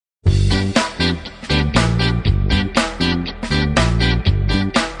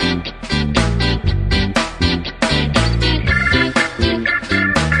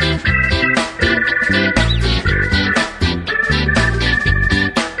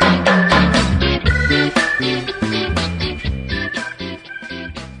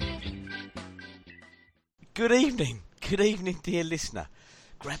Good evening, dear listener.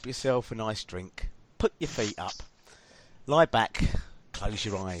 Grab yourself a nice drink, put your feet up, lie back, close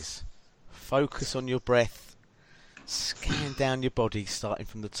your eyes, focus on your breath, scan down your body starting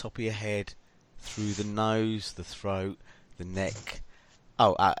from the top of your head, through the nose, the throat, the neck.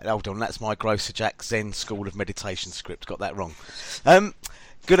 Oh, hold on, that's my Grocer Jack Zen School of Meditation script, got that wrong.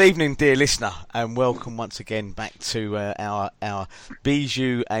 Good evening, dear listener, and welcome once again back to our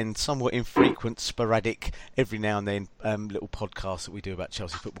bijou and somewhat infrequent, sporadic, every now and then little podcast that we do about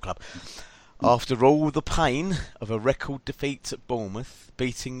Chelsea Football Club. After all the pain of a record defeat at Bournemouth,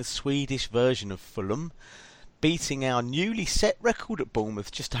 beating the Swedish version of Fulham, beating our newly set record at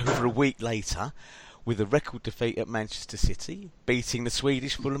Bournemouth just over a week later, with a record defeat at Manchester City, beating the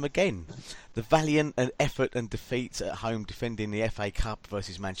Swedish Fulham again. The valiant effort and defeat at home defending the FA Cup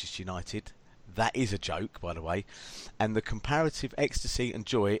versus Manchester United. That is a joke, by the way. And the comparative ecstasy and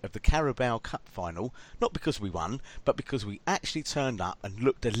joy of the Carabao Cup final, not because we won, but because we actually turned up and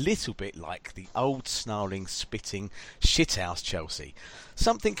looked a little bit like the old snarling, spitting, shithouse Chelsea.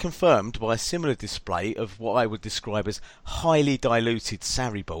 Something confirmed by a similar display of what I would describe as highly diluted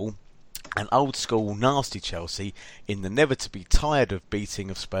Sarri ball, an old school nasty Chelsea in the never to be tired of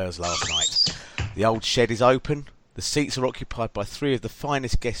beating of Spurs last night. The old shed is open. The seats are occupied by three of the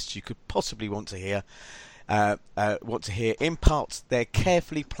finest guests you could possibly want to hear impart their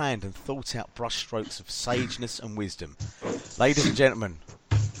carefully planned and thought out brushstrokes of sageness and wisdom. Ladies and gentlemen,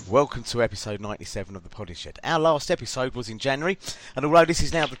 welcome to episode 97 of the Podding Shed. Our last episode was in January, and although this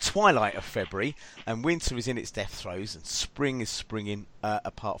is now the twilight of February and winter is in its death throes and spring is springing,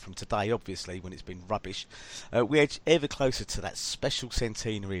 apart from today obviously when it's been rubbish, we edge ever closer to that special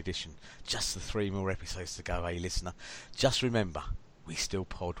centenary edition. Just the 3 more episodes to go, listener. Just remember, we still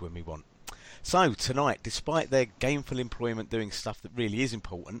pod when we want. So tonight, despite their gainful employment doing stuff that really is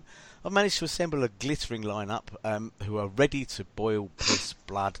important, I've managed to assemble a glittering lineup who are ready to boil piss,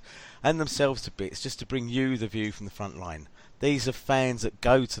 blood and themselves to bits just to bring you the view from the front line. These are fans that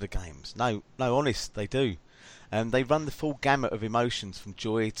go to the games. No, honest, they do. They run the full gamut of emotions from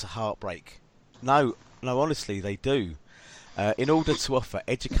joy to heartbreak. No, honestly, they do. In order to offer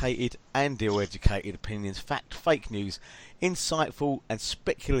educated and ill-educated opinions, fact, fake news, insightful and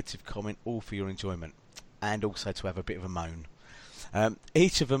speculative comment, all for your enjoyment, and also to have a bit of a moan.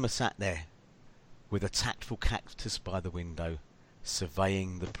 Each of them are sat there with a tactful cactus by the window,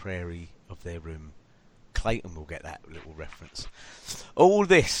 surveying the prairie of their room. Clayton will get that little reference. All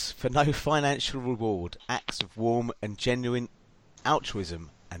this for no financial reward, acts of warm and genuine altruism,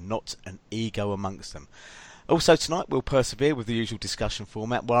 and not an ego amongst them. Also tonight we'll persevere with the usual discussion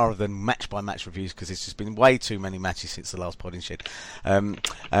format rather than match-by-match reviews, because it's just been way too many matches since the last Podding Shed.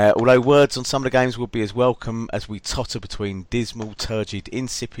 Although words on some of the games will be as welcome as we totter between dismal, turgid,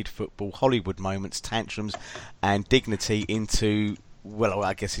 insipid football, Hollywood moments, tantrums and dignity into, well,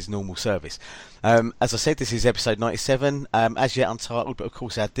 I guess his normal service. As I said, this is episode 97, as yet untitled, but of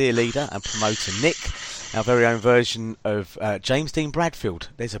course our dear leader and promoter Nick, our very own version of James Dean Bradfield,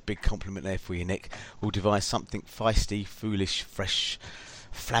 there's a big compliment there for you, Nick, will devise something feisty, foolish, fresh,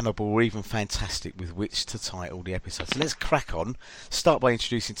 flammable or even fantastic with which to title the episode. So let's crack on. Start by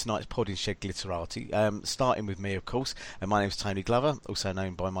introducing tonight's Podding Shed glitterati, starting with me, of course, and my name's Tony Glover, also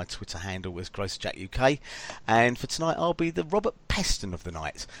known by my Twitter handle as Grocer Jack UK, and for tonight I'll be the Robert Peston of the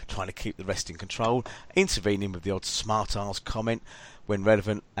night, trying to keep the rest in control, intervening with the odd smart-ass comment when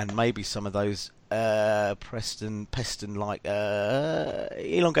relevant, and maybe some of those Peston-like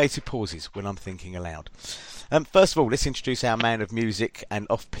elongated pauses when I'm thinking aloud. First of all, let's introduce our man of music and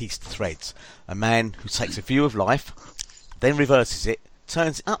off-piste threads. A man who takes a view of life, then reverses it,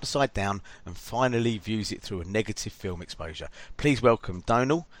 turns it upside down, and finally views it through a negative film exposure. Please welcome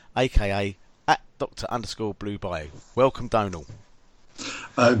Donal, a.k.a. @Dr_Blue Bio. Welcome, Donal.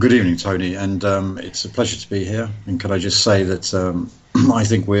 Good evening, Tony, and it's a pleasure to be here. And can I just say that I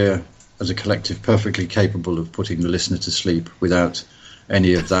think we're, as a collective, perfectly capable of putting the listener to sleep without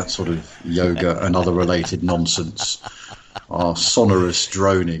any of that sort of yoga and other related nonsense. Our sonorous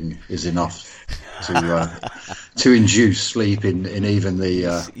droning is enough to induce sleep in even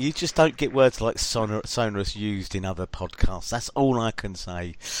the... You just don't get words like sonorous used in other podcasts. That's all I can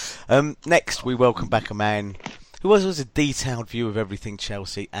say. Next, we welcome back a man who has a detailed view of everything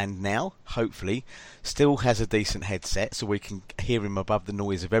Chelsea, and now, hopefully, still has a decent headset so we can hear him above the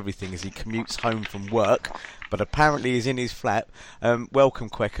noise of everything as he commutes home from work, but apparently is in his flat. Welcome,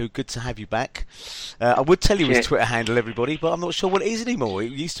 Kweku. Good to have you back. I would tell you his Twitter handle, everybody, but I'm not sure what it is anymore.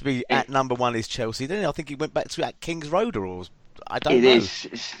 It used to be @1 is Chelsea, then I think he went back to @Kings Road or I don't know. It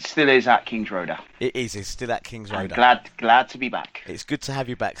still is at Kings Road. It is. It's still at Kings Road. Glad to be back. It's good to have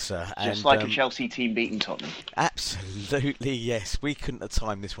you back, sir. Just like a Chelsea team beating Tottenham. Absolutely, yes. We couldn't have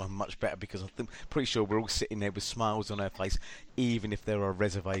timed this one much better because I'm pretty sure we're all sitting there with smiles on our face, even if there are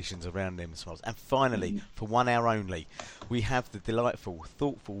reservations around them smiles. And finally, for 1 hour only, we have the delightful,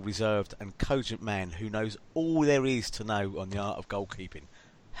 thoughtful, reserved and cogent man who knows all there is to know on the art of goalkeeping.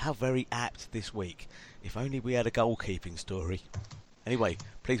 How very apt this week. If only we had a goalkeeping story. Anyway,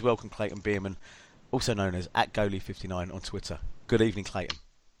 please welcome Clayton Bierman, also known as @Goalie59 on Twitter. Good evening, Clayton.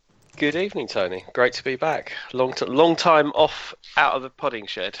 Good evening, Tony. Great to be back. Long time off out of the podding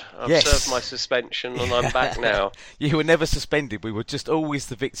shed. I've served my suspension and I'm back now. You were never suspended. We were just always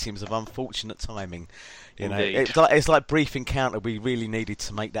the victims of unfortunate timing. You know, Indeed. it's like brief encounter. We really needed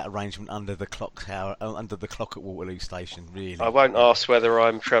to make that arrangement under the clock tower, under the clock at Waterloo Station. Really, I won't ask whether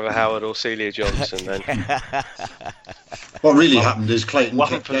I'm Trevor Howard or Celia Johnson then. What really happened is Clayton one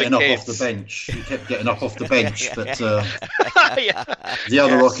kept for the getting up kids. off the bench. He kept getting up off the bench, but Yeah. the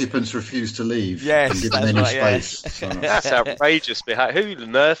other occupants refused to leave Yes, and give them that's any right, space. So, That's outrageous behaviour. Who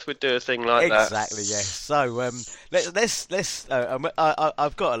on earth would do a thing like that? Exactly, yes. So let's.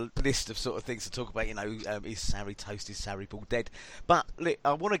 I've got a list of sort of things to talk about. You know, is Sarri toast? Is Sarri ball dead? But look,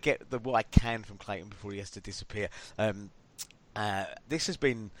 I want to get what I can from Clayton before he has to disappear. This has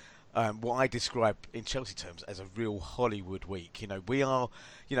been what I describe in Chelsea terms as a real Hollywood week. You know, we are.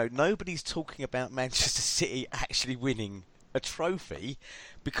 You know, nobody's talking about Manchester City actually winning a trophy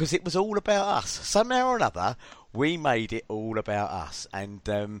because it was all about us. Somehow or another, we made it all about us, and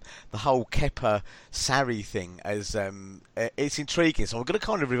the whole Kepa Sarri thing as it's intriguing. So I'm going to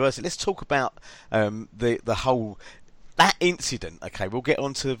kind of reverse it. Let's talk about the whole that incident. Okay, we'll get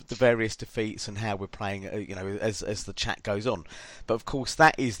on to the various defeats and how we're playing. You know, as the chat goes on. But of course,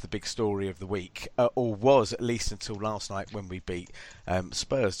 that is the big story of the week, or was at least until last night when we beat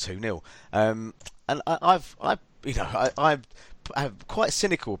Spurs 2-0. And I'm quite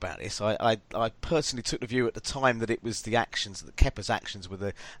cynical about this. I personally took the view at the time that it was that Kepa's actions were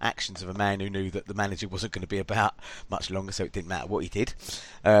the actions of a man who knew that the manager wasn't going to be about much longer, so it didn't matter what he did.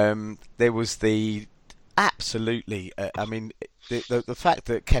 There was the absolutely, the fact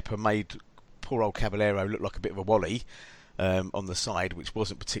that Kepa made poor old Caballero look like a bit of a wally on the side, which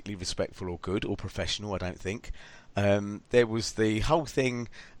wasn't particularly respectful or good or professional, I don't think. There was the whole thing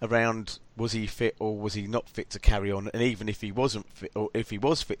around was he fit or was he not fit to carry on, and even if he wasn't fit, or if he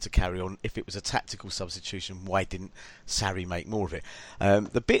was fit to carry on, if it was a tactical substitution, why didn't Sarri make more of it?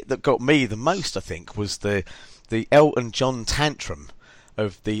 The bit that got me the most, I think, was the Elton John tantrum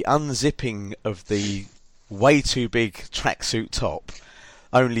of the unzipping of the way too big tracksuit top,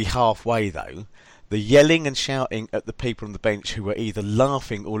 only halfway though. The yelling and shouting at the people on the bench who were either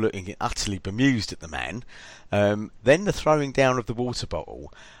laughing or looking utterly bemused at the man. Then the throwing down of the water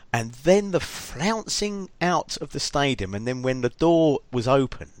bottle. And then the flouncing out of the stadium. And then when the door was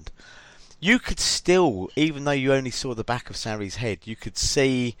opened, you could still, even though you only saw the back of Sarri's head, you could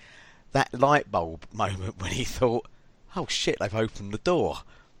see that light bulb moment when he thought, oh shit, they've opened the door.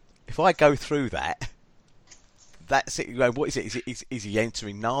 If I go through that, that's it. What is it? Is he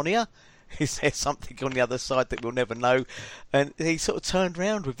entering Narnia? Is there something on the other side that we'll never know? And he sort of turned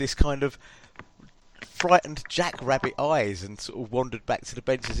around with this kind of frightened jackrabbit eyes and sort of wandered back to the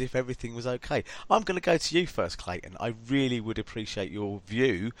bench as if everything was okay. I'm going to go to you first, Clayton. I really would appreciate your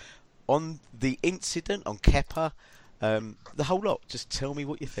view on the incident, on Kepa, the whole lot. Just tell me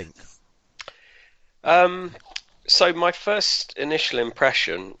what you think. So my first initial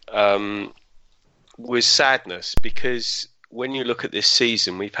impression was sadness, because when you look at this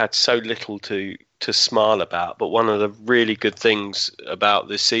season, we've had so little to smile about. But one of the really good things about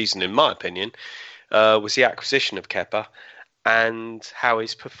this season, in my opinion, was the acquisition of Kepa and how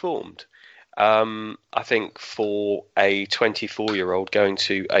he's performed. I think for a 24-year-old going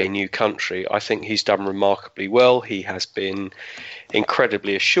to a new country, I think he's done remarkably well. He has been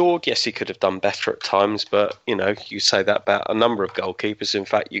incredibly assured. Yes, he could have done better at times, but you know, you say that about a number of goalkeepers. In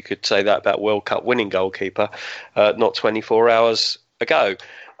fact, you could say that about World Cup winning goalkeeper not 24 hours ago.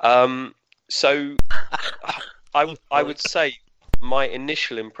 So I would say my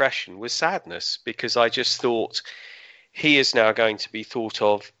initial impression was sadness, because I just thought he is now going to be thought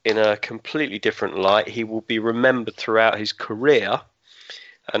of in a completely different light. He will be remembered throughout his career,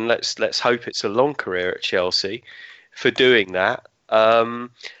 and let's hope it's a long career at Chelsea for doing that.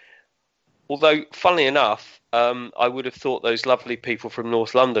 Although, funnily enough, I would have thought those lovely people from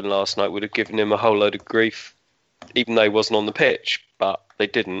North London last night would have given him a whole load of grief, even though he wasn't on the pitch, but they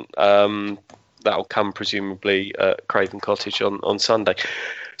didn't. That'll come presumably at Craven Cottage on Sunday.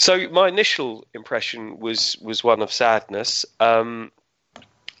 So my initial impression was one of sadness. I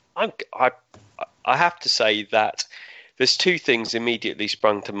have to say that there's two things immediately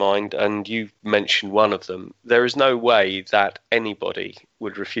sprung to mind, and you mentioned one of them. There is no way that anybody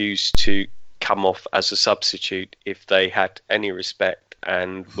would refuse to come off as a substitute if they had any respect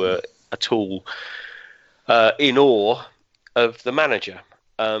and were at all in awe of the manager.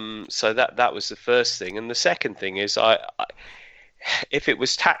 So that was the first thing. And the second thing is, if it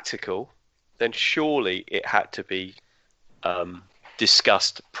was tactical, then surely it had to be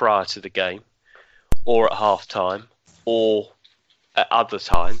discussed prior to the game, or at half time, or at other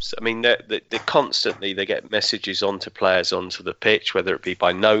times. I mean, they constantly they get messages onto players onto the pitch, whether it be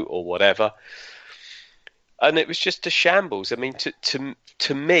by note or whatever. And it was just a shambles. I mean,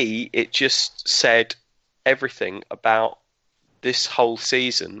 to me, it just said everything about this whole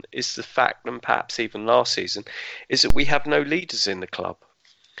season is the fact, and perhaps even last season, is that we have no leaders in the club.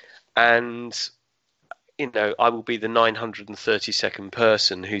 And, I will be the 932nd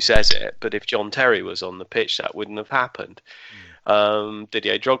person who says it, but if John Terry was on the pitch, that wouldn't have happened.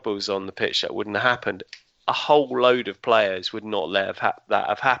 Didier Drogba was on the pitch, that wouldn't have happened. A whole load of players would not let that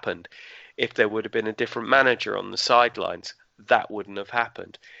have happened. If there would have been a different manager on the sidelines, that wouldn't have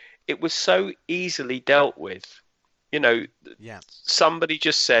happened. It was so easily dealt with. Somebody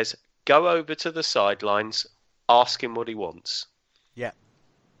just says, go over to the sidelines, ask him what he wants. Yeah.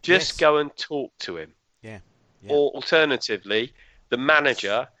 Just go and talk to him. Yeah. Or alternatively, the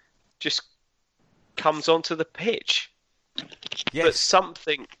manager just comes onto the pitch. Yes. But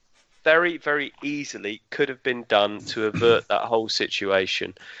something very, very easily could have been done to avert that whole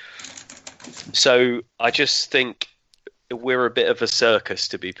situation. So I just think we're a bit of a circus,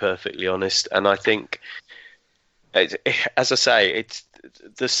 to be perfectly honest. And I think, as I say, it's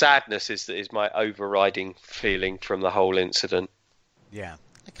the sadness is my overriding feeling from the whole incident. Yeah.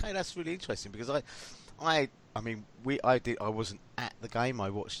 Okay, that's really interesting because I wasn't at the game. I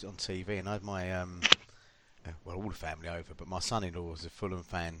watched it on TV, and I had my all the family over, but my son-in-law was a Fulham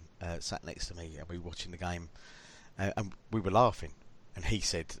fan, sat next to me, and we were watching the game, and we were laughing. And he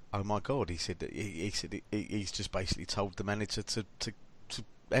said, "Oh my God!" He said that he's just basically told the manager to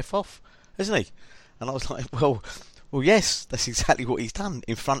f off, hasn't he? And I was like, well, yes, that's exactly what he's done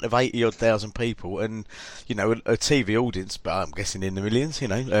in front of 80,000 people, and a TV audience, but I'm guessing in the millions, with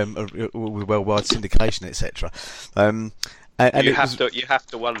worldwide syndication, etc. And you have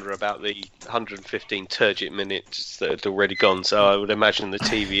to wonder about the 115 turgid minutes that had already gone. So I would imagine the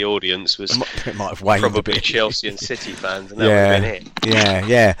TV audience was it might have waned probably a bit. Chelsea and City fans, and that would have been it.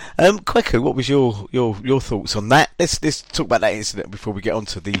 Yeah. Kweku, what was your thoughts on that? Let's talk about that incident before we get on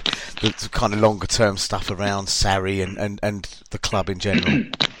to the kind of longer term stuff around Sarri and the club in general.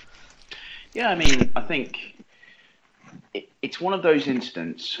 Yeah, I mean, I think it's one of those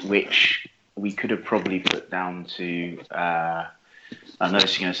incidents which we could have probably put down to, I know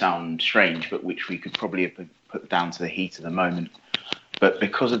this is going to sound strange, but which we could probably have put down to the heat of the moment. But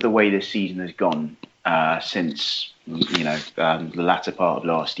because of the way this season has gone since, the latter part of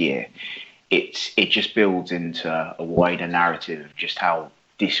last year, it just builds into a wider narrative of just how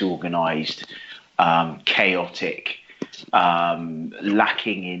disorganised, chaotic,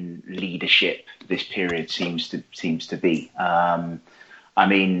 lacking in leadership this period seems to be. I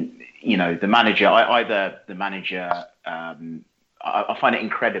mean, the manager, I find it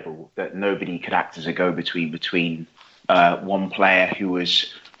incredible that nobody could act as a go-between between one player who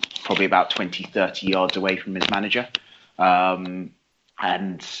was probably about 20, 30 yards away from his manager. And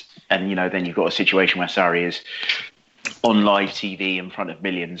then you've got a situation where Sarri is on live TV in front of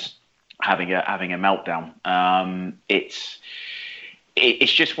millions having a meltdown. It's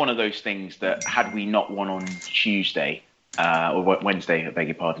just one of those things that had we not won on Tuesday, or Wednesday, I beg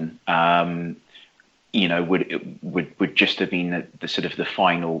your pardon, would just have been the sort of the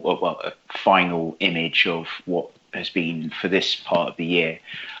final image of what has been for this part of the year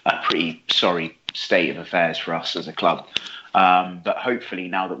a pretty sorry state of affairs for us as a club. But hopefully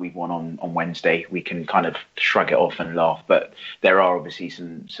now that we've won on Wednesday, we can kind of shrug it off and laugh. But there are obviously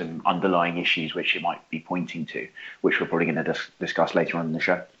some underlying issues which it might be pointing to, which we're probably going to discuss later on in the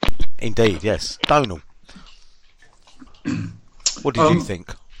show. Indeed, yes. Donal, what did you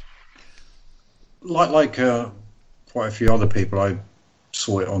think? Like quite a few other people, I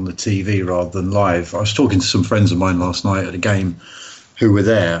saw it on the TV rather than live. I was talking to some friends of mine last night at a game who were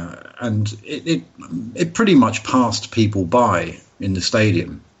there, and it pretty much passed people by in the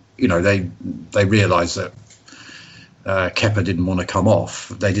stadium. They realised that Kepa didn't want to come off.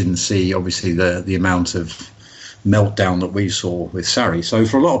 They didn't see, obviously, the amount of meltdown that we saw with Sarri. So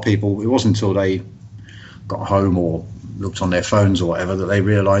for a lot of people, it wasn't until they got home or looked on their phones or whatever that they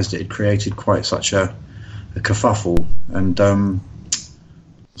realised it had created quite such a kerfuffle. And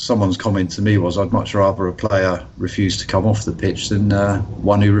someone's comment to me was, I'd much rather a player refuse to come off the pitch than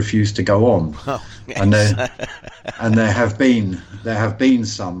one who refused to go on. Oh, yes. And there have been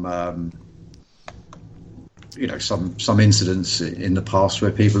some some incidents in the past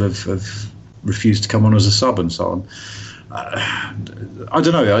where people have refused to come on as a sub and so on. I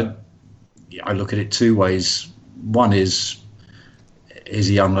don't know. I look at it two ways. One is he's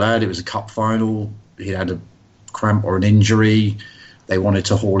a young lad. It was a cup final. He had a cramp or an injury. They wanted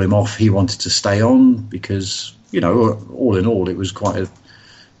to haul him off. He wanted to stay on because, all in all, it was quite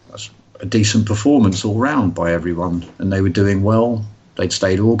a decent performance all round by everyone, and they were doing well. They'd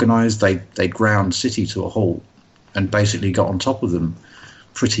stayed organised. They'd ground City to a halt and basically got on top of them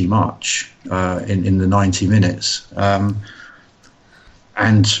pretty much in the 90 minutes.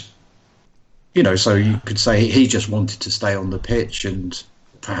 So you could say he just wanted to stay on the pitch and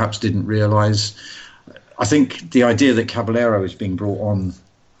perhaps didn't realise. I think the idea that Caballero is being brought on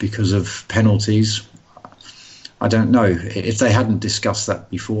because of penalties, I don't know. If they hadn't discussed that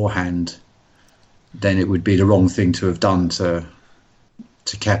beforehand, then it would be the wrong thing to have done to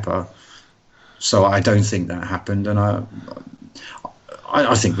Kepa. So I don't think that happened, and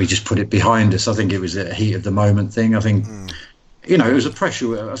I think we just put it behind us. I think it was a heat of the moment thing. I think it was a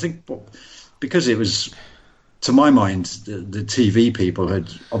pressure. I think because it was, to my mind, the TV people had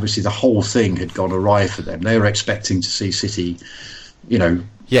obviously, the whole thing had gone awry for them. They were expecting to see City,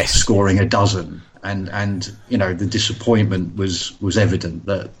 scoring a dozen, and the disappointment was evident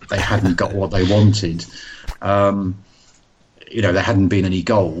that they hadn't got what they wanted. There hadn't been any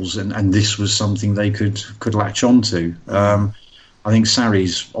goals, and this was something they could latch onto. I think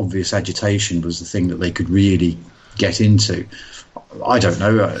Sarri's obvious agitation was the thing that they could really get into. I don't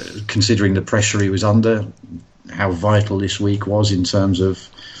know, considering the pressure he was under, how vital this week was in terms of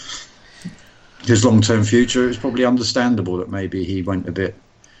his long-term future. It's probably understandable that maybe he went a bit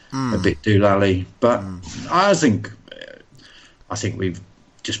doolally, but I think we've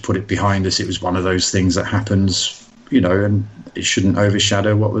just put it behind us. It was one of those things that happens, and it shouldn't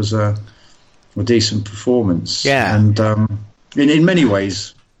overshadow what was a decent performance. Yeah, and in many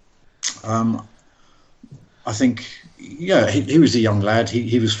ways, I think. Yeah, he was a young lad.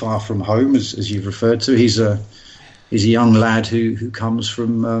 He was far from home, as you've referred to. He's a young lad who comes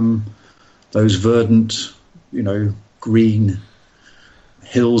from those verdant, green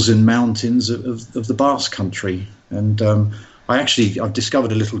hills and mountains of the Basque country. And I've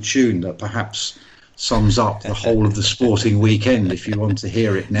discovered a little tune that perhaps sums up the whole of the sporting weekend. If you want to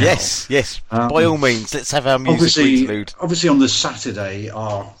hear it now, yes, by all means, let's have our music interlude. Obviously, on the Saturday,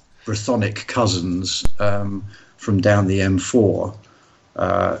 our Brythonic cousins. From down the M4,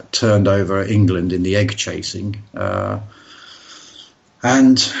 turned over England in the egg chasing.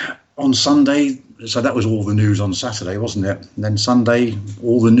 And on Sunday, so that was all the news on Saturday, wasn't it? And then Sunday,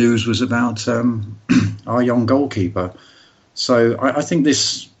 all the news was about our young goalkeeper. So I think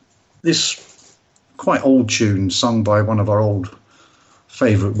this quite old tune sung by one of our old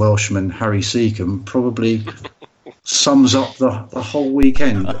favourite Welshmen, Harry Seacombe, probably sums up the whole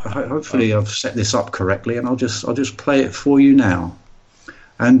weekend. Hopefully I've set this up correctly, and I'll just play it for you now.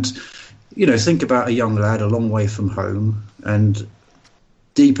 And think about a young lad a long way from home, and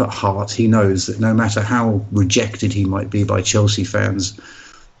deep at heart he knows that no matter how rejected he might be by Chelsea fans,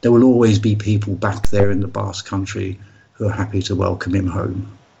 there will always be people back there in the Basque country who are happy to welcome him home.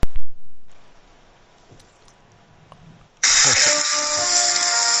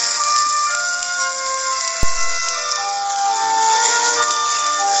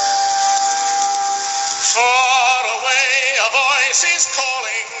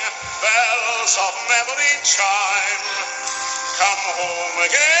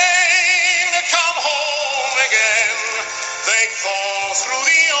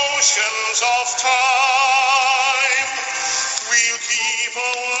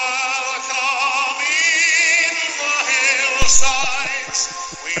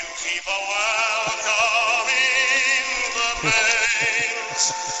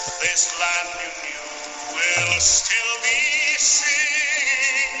 This land you knew will still be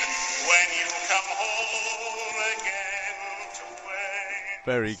singing when you come home again to wait.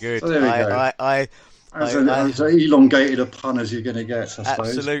 Very good. So there we go. As elongated a pun as you're going to get, I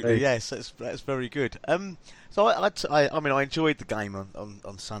suppose. Absolutely, yes. That's very good. So I enjoyed the game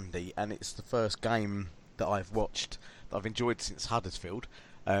on Sunday, and it's the first game that I've watched that I've enjoyed since Huddersfield.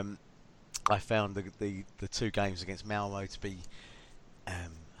 I found the two games against Malmo to be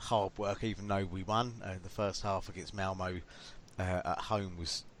hard work, even though we won. The first half against Malmo at home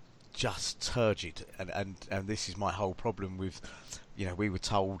was just turgid, and this is my whole problem with, we were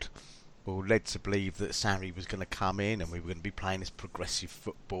told, or led to believe that Sarri was going to come in and we were going to be playing this progressive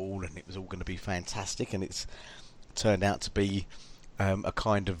football and it was all going to be fantastic, and it's turned out to be a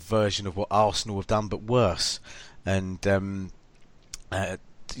kind of version of what Arsenal have done, but worse. And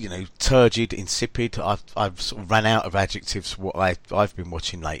turgid, insipid. I've sort of ran out of adjectives for what I've been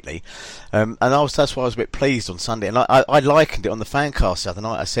watching lately, and that's why I was a bit pleased on Sunday. And I likened it on the Fancast the other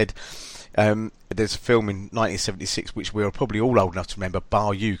night. I said there's a film in 1976 which we're probably all old enough to remember,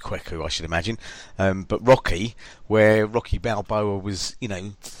 bar you, Kweku, I should imagine, but Rocky, where Rocky Balboa was,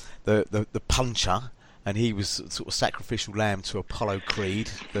 the puncher. And he was sort of sacrificial lamb to Apollo Creed,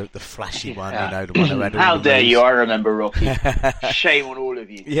 the flashy one, the one who had all How the dare moves. you? I remember Rocky. Shame on all of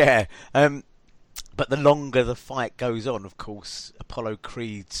you. Yeah. But the longer the fight goes on, of course, Apollo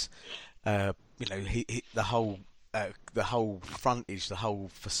Creed's, the whole frontage, the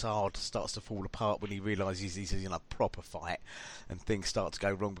whole facade starts to fall apart when he realises he's in a proper fight, and things start to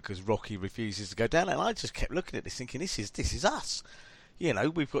go wrong because Rocky refuses to go down. And I just kept looking at this, thinking, this is us.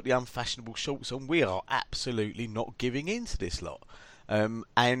 We've got the unfashionable shorts on. We are absolutely not giving in to this lot.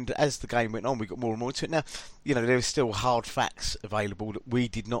 And as the game went on, we got more and more into it. Now, there are still hard facts available that we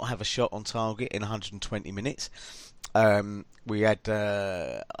did not have a shot on target in 120 minutes. We had,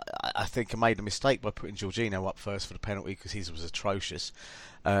 I think I made a mistake by putting Jorginho up first for the penalty because his was atrocious.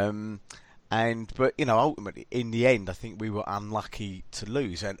 But ultimately, in the end, I think we were unlucky to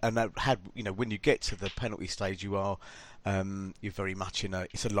lose. And that had, when you get to the penalty stage, you're very much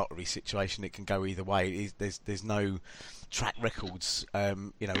it's a lottery situation. It can go either way. There's no track records,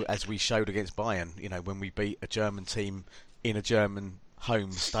 as we showed against Bayern, when we beat a German team in a German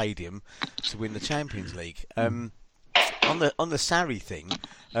home stadium to win the Champions League. On the Sarri thing,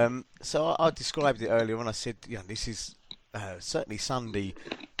 so I described it earlier when I said, this is certainly Sunday.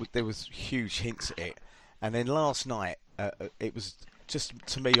 There was huge hints at it, and then last night it was just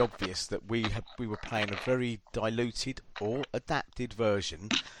to me obvious that we were playing a very diluted or adapted version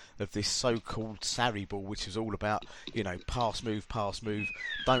of this so-called Sarri ball, which is all about pass move,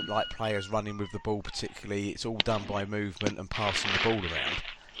 don't like players running with the ball particularly. It's all done by movement and passing the ball around,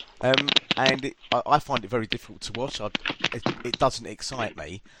 and I find it very difficult to watch. It doesn't excite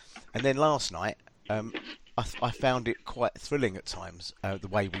me. And then last night I found it quite thrilling at times, the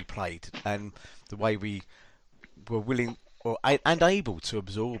way we played and the way we were willing and able to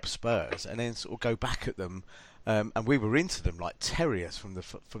absorb Spurs and then sort of go back at them, and we were into them like terriers from the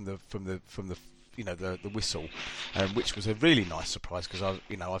whistle, which was a really nice surprise because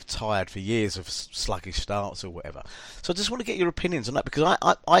I've tired for years of sluggish starts or whatever. So I just want to get your opinions on that, because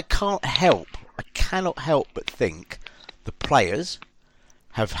I cannot help but think the players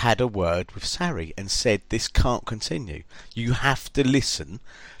have had a word with Sarri and said this can't continue. You have to listen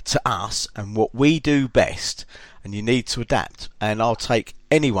to us and what we do best, and you need to adapt. And I'll take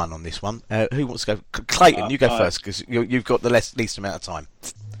anyone on this one. Who wants to go? Clayton, you go first, because you've got the least amount of time.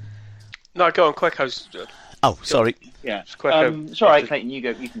 No, go on, Quecko's. Oh, sorry. Yeah, Quecko. it's all right, Clayton. You go.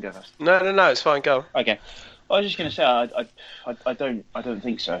 You can go first. No, it's fine. Go. Okay. I was just going to say I don't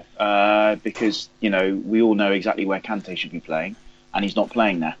think so, because we all know exactly where Kante should be playing, and he's not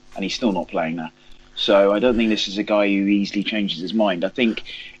playing there, and he's still not playing there. So I don't think this is a guy who easily changes his mind. I think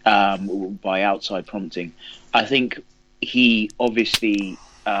by outside prompting, I think he obviously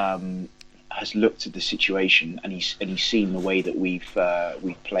has looked at the situation and he's seen the way that we've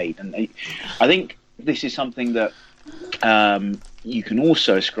played, and I think this is something that you can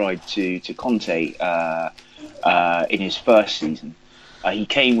also ascribe to Conte in his first season. He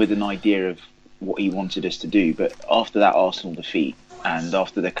came with an idea of what he wanted us to do, but after that Arsenal defeat and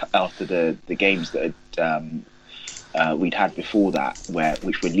after the games that we'd had before that,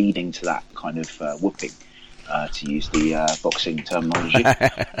 which were leading to that kind of whooping, to use the boxing terminology,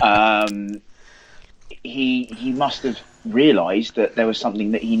 he must have realised that there was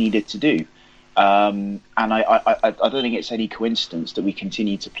something that he needed to do. And I don't think it's any coincidence that we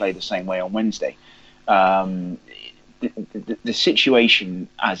continue to play the same way on Wednesday. The situation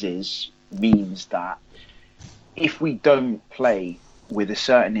as is means that if we don't play with a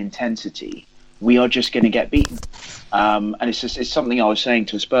certain intensity, we are just going to get beaten. And it's something I was saying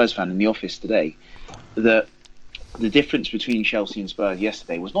to a Spurs fan in the office today, that the difference between Chelsea and Spurs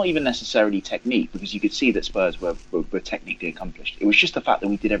yesterday was not even necessarily technique, because you could see that Spurs were technically accomplished. It was just the fact that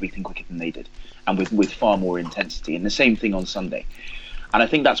we did everything quicker than they did, and with far more intensity. And the same thing on Sunday. And I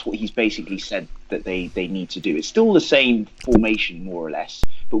think that's what he's basically said that they need to do. It's still the same formation, more or less,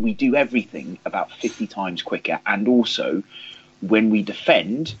 but we do everything about 50 times quicker. And also, when we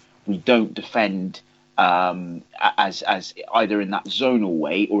defend, we don't defend as either in that zonal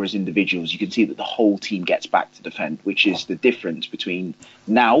way or as individuals. You can see that the whole team gets back to defend, which is the difference between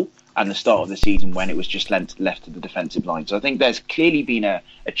now and the start of the season when it was just left to the defensive line. So I think there's clearly been a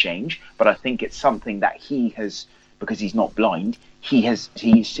change, but I think it's something that he has, because he's not blind, he's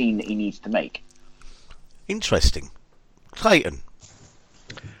seen that he needs to make. Interesting. Clayton.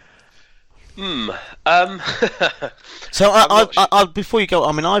 So I before you go,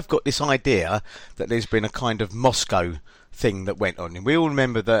 I mean, I've got this idea that there's been a kind of Moscow thing that went on, and we all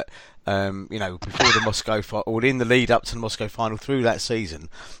remember that before the Moscow or in the lead up to the Moscow final through that season,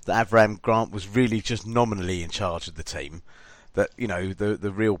 that Avram Grant was really just nominally in charge of the team. That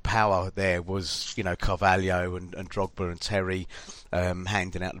the real power there was Carvalho and Drogba and Terry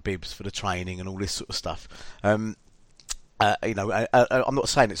handing out the bibs for the training and all this sort of stuff. I'm not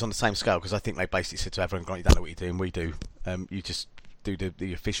saying it's on the same scale, because I think they basically said to Avram Grant, you don't know what you're doing, we do. You just do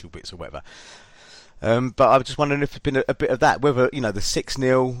the official bits or whatever. But I was just wondering if there's been a bit of that, whether the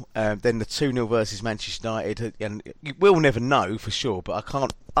 6-0, then the 2-0 versus Manchester United, and we'll never know for sure. But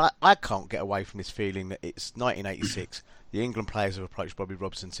I can't get away from this feeling that it's 1986. The England players have approached Bobby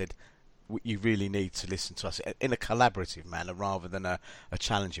Robson and said, "You really need to listen to us in a collaborative manner rather than a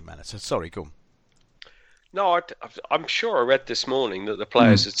challenging manner." So sorry, go on. No, I'm sure I read this morning that the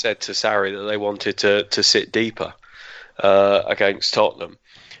players had said to Sarri that they wanted to sit deeper against Tottenham.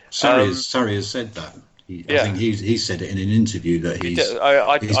 Sarri has said that. I think he said it in an interview that he's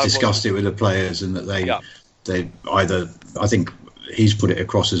discussed it with the players, and that they either, I think he's put it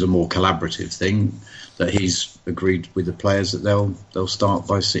across as a more collaborative thing, that he's agreed with the players that they'll start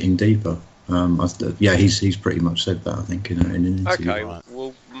by sitting deeper. He's pretty much said that, I think, in an interview. Okay,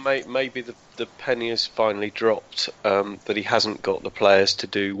 well, maybe the penny has finally dropped, that he hasn't got the players to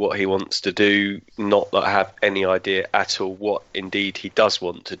do what he wants to do, not that I have any idea at all what indeed he does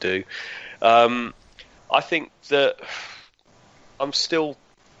want to do. I think that I'm still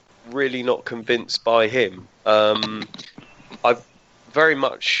really not convinced by him. I very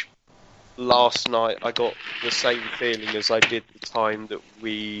much, last night, I got the same feeling as I did the time that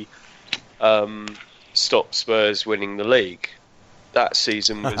we stopped Spurs winning the league. That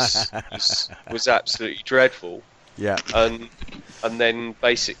season was absolutely dreadful. Yeah. And then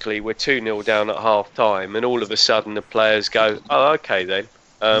basically we're 2-0 down at half time, and all of a sudden the players go, "Oh, okay then."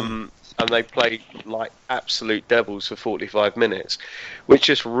 And they played like absolute devils for 45 minutes, which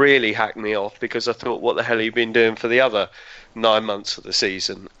just really hacked me off, because I thought, what the hell have you been doing for the other 9 months of the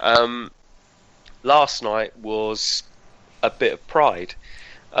season? Last night was a bit of pride.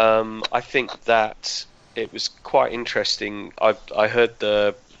 I think that it was quite interesting. I heard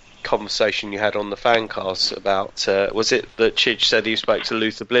the conversation you had on the Fancast about, was it that Chidge said he spoke to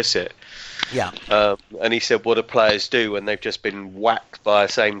Luther Blissett? Yeah. And he said, what do players do when they've just been whacked by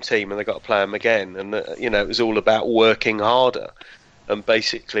the same team and they've got to play them again? And, it was all about working harder and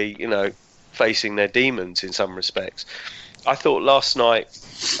basically, facing their demons in some respects. I thought last night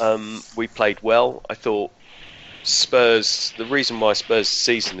we played well. I thought Spurs, the reason why Spurs'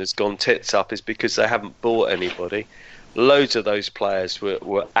 season has gone tits up is because they haven't bought anybody. Loads of those players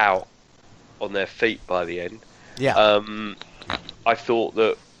were out on their feet by the end. Yeah. I thought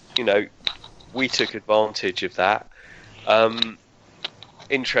that, we took advantage of that.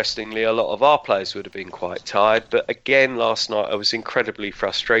 Interestingly, a lot of our players would have been quite tired. But again, last night I was incredibly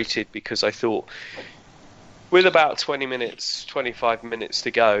frustrated, because I thought with about 20 minutes, 25 minutes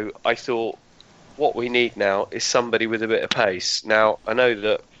to go, I thought what we need now is somebody with a bit of pace. Now, I know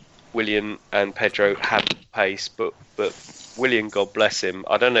that Willian and Pedro have pace, but Willian, God bless him,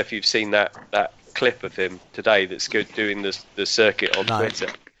 I don't know if you've seen that clip of him today that's good doing the circuit on Twitter,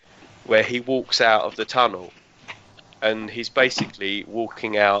 where he walks out of the tunnel and he's basically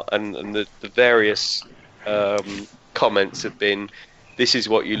walking out, and the various comments have been, this is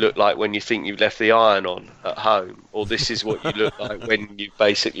what you look like when you think you've left the iron on at home, or this is what you look like when you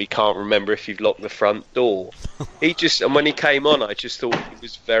basically can't remember if you've locked the front door. And when he came on, I just thought he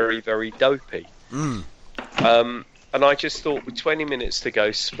was very, very dopey. And I just thought with 20 minutes to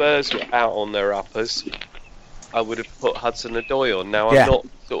go, Spurs were out on their uppers. I would have put Hudson-Odoi on. Now, I'm not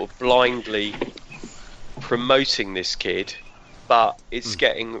sort of blindly promoting this kid, but it's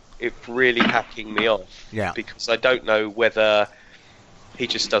really hacking me off. Yeah. Because I don't know whether he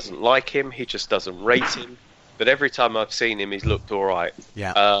just doesn't like him, he just doesn't rate him. But every time I've seen him, he's looked all right.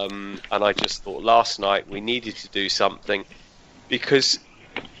 Yeah. And I just thought last night we needed to do something, because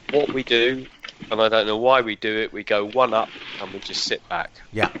what we do, and I don't know why we do it, we go one up and we just sit back.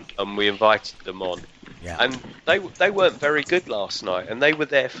 Yeah. And we invited them on. Yeah. And they weren't very good last night, and they were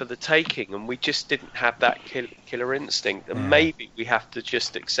there for the taking, and we just didn't have that killer instinct. And maybe we have to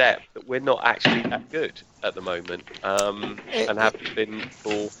just accept that we're not actually that good at the moment, and haven't been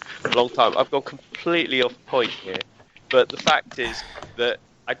for a long time. I've gone completely off point here, but the fact is that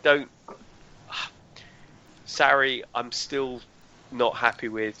I don't. Sarri, I'm still not happy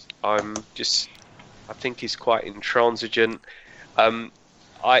with. I think he's quite intransigent.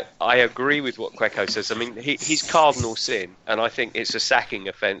 I agree with what Quecco says. I mean, he's cardinal sin, and I think it's a sacking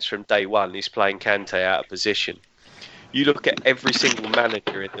offence from day one. He's playing Kante out of position. You look at every single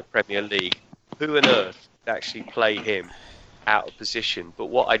manager in the Premier League, who on earth would actually play him out of position? But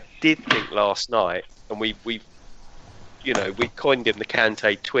what I did think last night, and we coined him the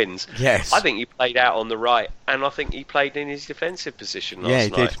Kante twins. Yes. I think he played out on the right, and I think he played in his defensive position last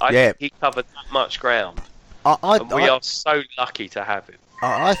night. Did. I think he covered that much ground. And we are so lucky to have him.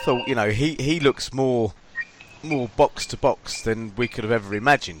 I thought, he looks more box to box than we could have ever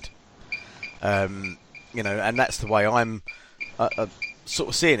imagined. And that's the way I'm sort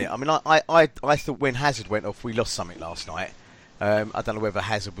of seeing it. I mean, I thought when Hazard went off, we lost something last night. I don't know whether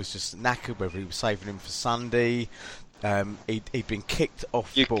Hazard was just knackered, whether he was saving him for Sunday. He'd been kicked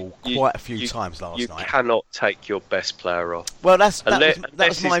off the ball quite a few times last night. You cannot take your best player off. Well, that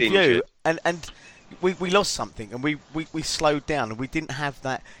was my view. Injured. And we lost something, and we slowed down, and we didn't have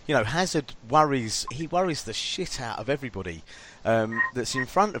that. Hazard worries the shit out of everybody that's in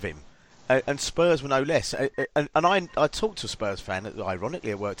front of him, and Spurs were no less. And I talked to a Spurs fan,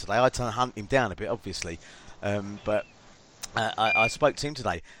 ironically at work today. I had to hunt him down a bit, obviously, but I spoke to him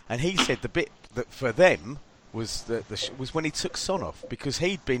today, and he said the bit that for them was was when he took Son off, because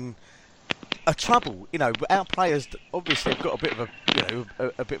he'd been a trouble. Our players obviously have got a bit of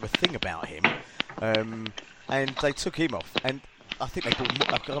a bit of a thing about him. And they took him off, and I think they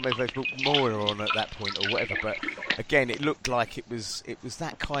brought. I can't remember if they brought Moira on at that point or whatever. But again, it looked like it was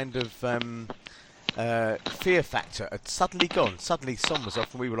that kind of fear factor had suddenly gone. Suddenly, Son was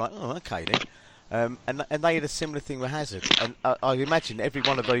off, and we were like, "Oh, okay then." And they had a similar thing with Hazard, and I imagine every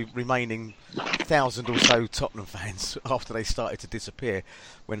one of the remaining 1,000 or so Tottenham fans, after they started to disappear,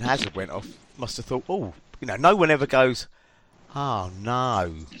 when Hazard went off, must have thought, "Oh, no one ever goes." Oh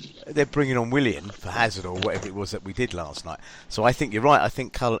no, they're bringing on Willian for Hazard or whatever it was that we did last night. So I think you're right. I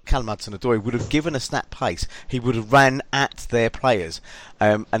think Callum Hudson-Odoi would have given us that pace. He would have ran at their players,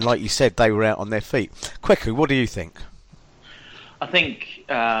 and like you said, they were out on their feet. Kweku, what do you think? I think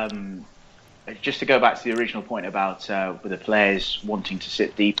just to go back to the original point about with the players wanting to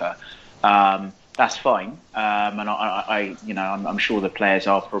sit deeper, that's fine, and I'm sure the players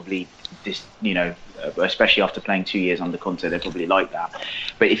are probably especially after playing 2 years under Conte, they're probably like that.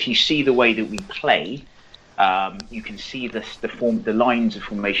 But if you see the way that we play, you can see the lines of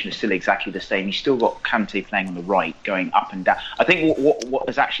formation are still exactly the same. You still got Kante playing on the right, going up and down. I think what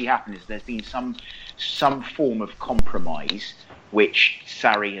has actually happened is there's been some form of compromise which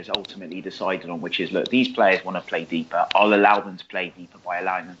Sarri has ultimately decided on, which is, look, these players want to play deeper. I'll allow them to play deeper by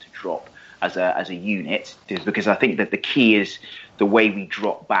allowing them to drop as a unit, because I think that the key is the way we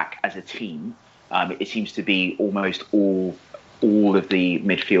drop back as a team. It seems to be almost all of the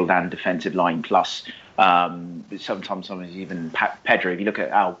midfield and defensive line, plus sometimes even Pedro. If you look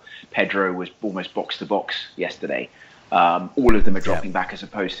at how Pedro was almost box to box yesterday, all of them are dropping back as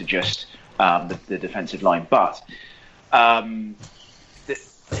opposed to just the defensive line. But the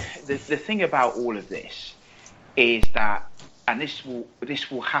thing about all of this is that, and this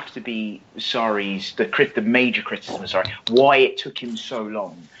will have to be Sarri's the major criticism of Sarri, why it took him so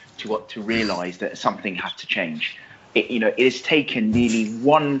long to realise that something had to change. It has taken nearly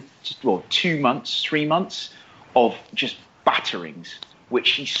 2 months, 3 months of just batterings,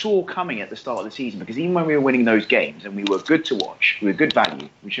 which he saw coming at the start of the season. Because even when we were winning those games and we were good to watch, we were good value.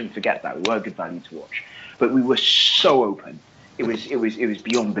 We shouldn't forget that we were good value to watch, but we were so open. It was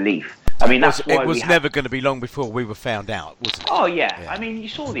beyond belief. I mean, that's why it was never going to be long before we were found out, wasn't it? Oh yeah. I mean, you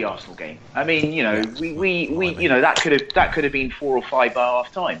saw the Arsenal game. I mean, that could have been 4 or 5 by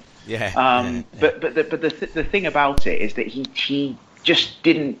half time. Yeah. But the thing about it is that he just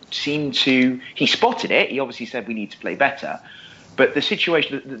didn't seem to. He spotted it. He obviously said we need to play better. But the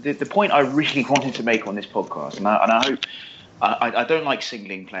situation, the point I really wanted to make on this podcast, and I hope. I don't like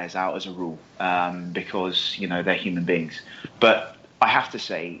singling players out as a rule, because they're human beings. But I have to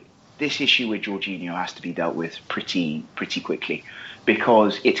say, this issue with Jorginho has to be dealt with pretty quickly,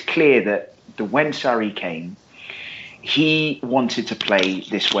 because it's clear that when Sarri came, he wanted to play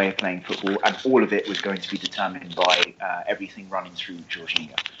this way of playing football, and all of it was going to be determined by everything running through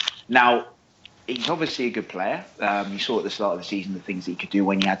Jorginho. Now, he's obviously a good player. You saw at the start of the season the things that he could do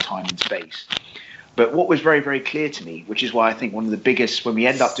when he had time and space. But what was very, very clear to me, which is why I think one of the biggest, when we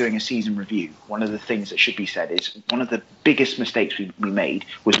end up doing a season review, one of the things that should be said is one of the biggest mistakes we made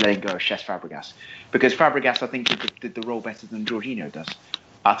was letting go of Cesc Fabregas. Because Fabregas, I think, did the role better than Jorginho does.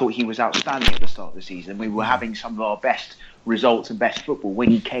 I thought he was outstanding at the start of the season. We were having some of our best results and best football when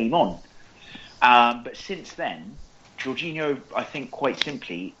he came on. But since then, Jorginho, I think quite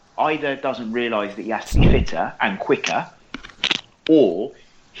simply, either doesn't realise that he has to be fitter and quicker, or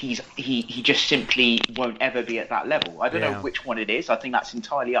he just simply won't ever be at that level. I don't know which one it is. I think that's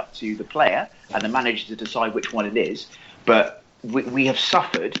entirely up to the player and the manager to decide which one it is. But we have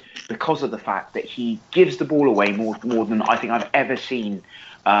suffered because of the fact that he gives the ball away more than I think I've ever seen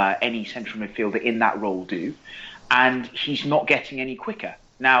any central midfielder in that role do, and he's not getting any quicker.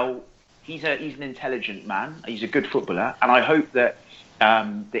 Now, he's an intelligent man. He's a good footballer, and I hope that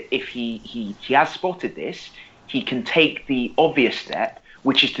that if he has spotted this, he can take the obvious step,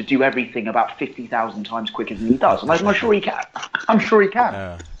 which is to do everything about 50,000 times quicker than he does. And I'm sure he can. I'm sure he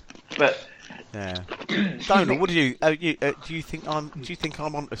can. But Donald, what do you think? Do you think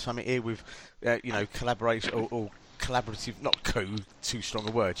I'm onto something here with collaboration or collaborative? Not too strong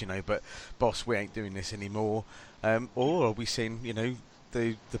a word, but boss, we ain't doing this anymore. Or are we seeing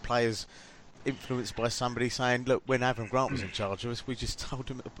the players influenced by somebody saying, look, when Avram Grant was in charge of us, we just told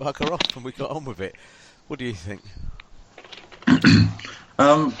him to bugger off and we got on with it? What do you think?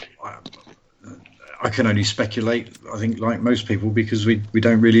 I can only speculate, I think, like most people, because we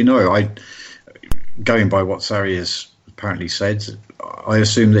don't really know. Going by what Sarri has apparently said, I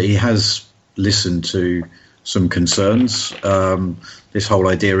assume that he has listened to some concerns. This whole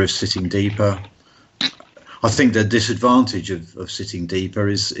idea of sitting deeper. I think the disadvantage of sitting deeper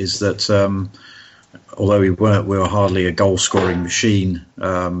is that although we were hardly a goal-scoring machine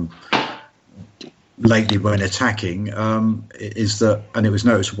lately when attacking, is that, and it was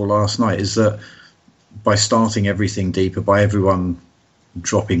noticeable last night, is that by starting everything deeper, by everyone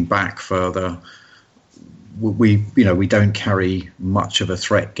dropping back further, we don't carry much of a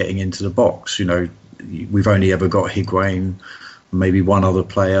threat getting into the box. We've only ever got Higuain, maybe one other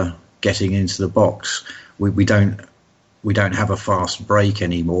player getting into the box. We don't have a fast break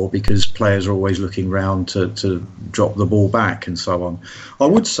anymore because players are always looking round to drop the ball back and so on. I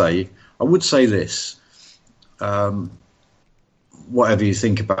would say this. Whatever you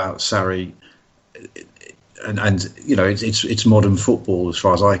think about Sarri, and it's modern football as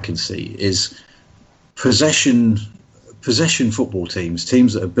far as I can see, is possession football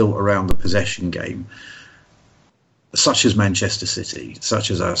teams that are built around the possession game, such as Manchester City, such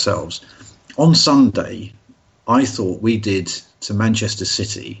as ourselves. On Sunday, I thought we did to Manchester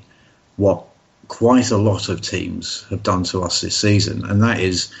City what quite a lot of teams have done to us this season, and that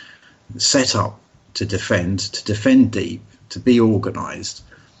is set up to defend deep, to be organised.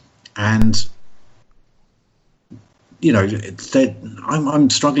 And I'm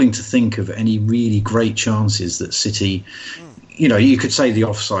struggling to think of any really great chances that City, you could say the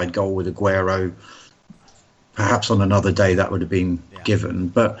offside goal with Aguero, perhaps on another day that would have been given,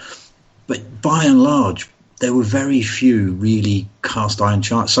 but by and large there were very few really cast iron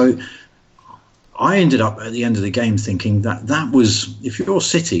chances. So I ended up at the end of the game thinking that was, if you're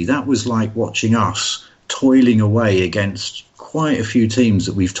City, that was like watching us toiling away against quite a few teams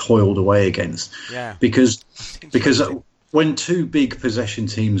that we've toiled away against. Yeah. Because when two big possession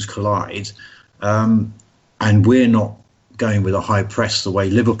teams collide, and we're not going with a high press the way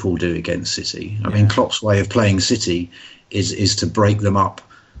Liverpool do against City. I mean, Klopp's way of playing City is to break them up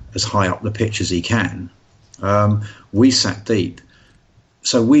as high up the pitch as he can. We sat deep.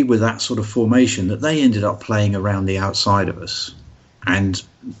 So we were that sort of formation that they ended up playing around the outside of us and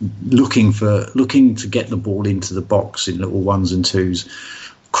looking to get the ball into the box in little ones and twos,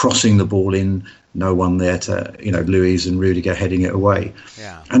 crossing the ball in, no one there to, Luiz and Rudiger heading it away.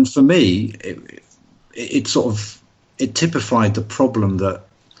 Yeah. And for me, it typified the problem that,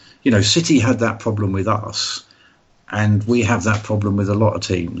 City had that problem with us, and we have that problem with a lot of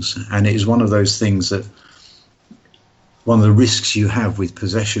teams. And it is one of those things that, one of the risks you have with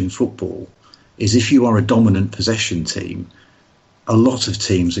possession football is if you are a dominant possession team, a lot of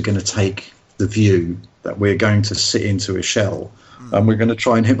teams are going to take the view that we're going to sit into a shell and we're going to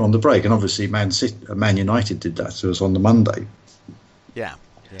try and hit on the break. And obviously Man United did that to us on the Monday. Yeah.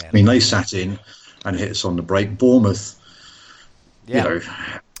 I mean, they sat in and hit us on the break. Bournemouth,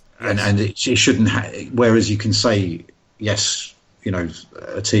 and it shouldn't whereas you can say, yes,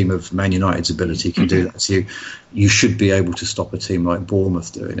 a team of Man United's ability can do that to you. You should be able to stop a team like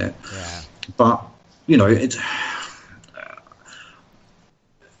Bournemouth doing it. Yeah. But,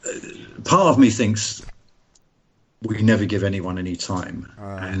 part of me thinks we never give anyone any time.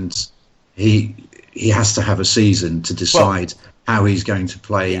 And he he has to have a season to decide how he's going to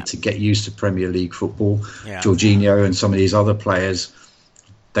play, to get used to Premier League football. Jorginho and some of these other players,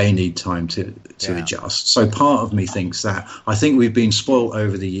 they need time to adjust. So part of me thinks that. I think we've been spoilt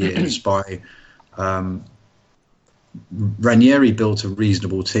over the years by Ranieri built a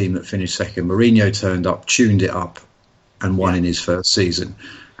reasonable team that finished second. Mourinho turned up, tuned it up, and won in his first season.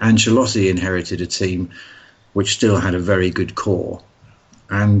 Ancelotti inherited a team which still had a very good core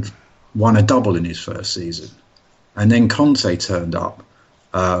and won a double in his first season. And then Conte turned up,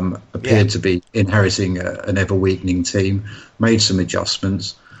 appeared to be inheriting an ever-weakening team, made some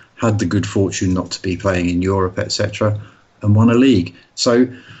adjustments, had the good fortune not to be playing in Europe, etc., and won a league. So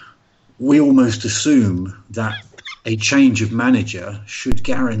we almost assume that a change of manager should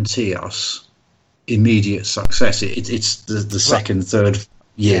guarantee us immediate success. It's the second, third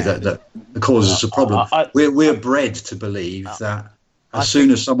year that causes us a problem. We're bred to believe that as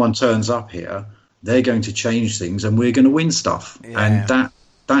soon as someone turns up here, they're going to change things and we're going to win stuff. And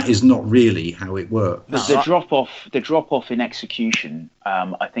that is not really how it works. The drop off in execution,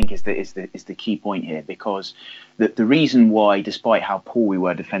 I think, is the key point here, because the reason why, despite how poor we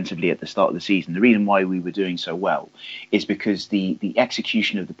were defensively at the start of the season, the reason why we were doing so well is because the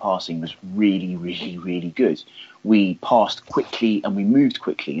execution of the passing was really, really, really good. We passed quickly and we moved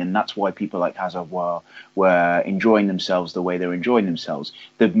quickly, and that's why people like Hazard were enjoying themselves the way they're enjoying themselves.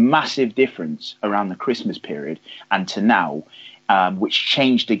 The massive difference around the Christmas period and to now, which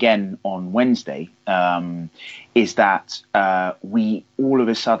changed again on Wednesday, is that we all of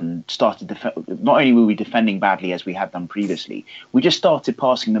a sudden started not only were we defending badly as we had done previously, we just started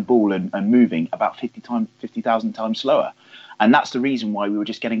passing the ball and moving about 50,000 times slower. And that's the reason why we were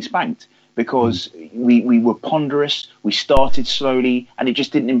just getting spanked, because we were ponderous, we started slowly, and it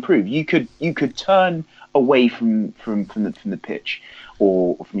just didn't improve. You could turn away from the pitch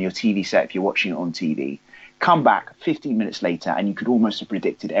or from your TV set if you're watching it on TV, come back 15 minutes later, and you could almost have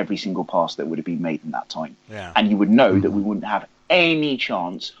predicted every single pass that would have been made in that time. And you would know that we wouldn't have any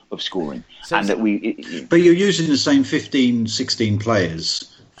chance of scoring. But you're using the same 15, 16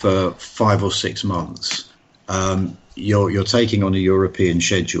 players for 5 or 6 months. You're taking on a European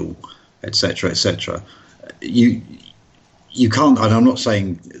schedule, etc., etc. You can't, and I'm not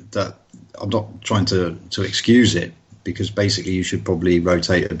saying that, I'm not trying to excuse it, because basically you should probably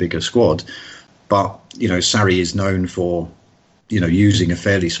rotate a bigger squad. But, Sarri is known for, using a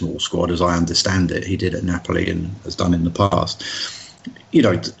fairly small squad, as I understand it. He did at Napoli and has done in the past.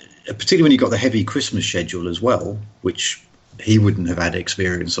 Particularly when you've got the heavy Christmas schedule as well, which he wouldn't have had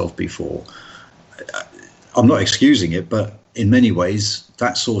experience of before. I'm not excusing it, but in many ways,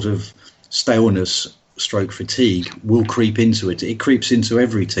 that sort of staleness stroke fatigue will creep into it. It creeps into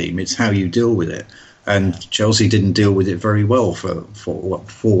every team. It's how you deal with it. And Chelsea didn't deal with it very well for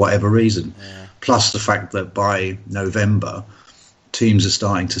whatever reason. Plus the fact that by November, teams are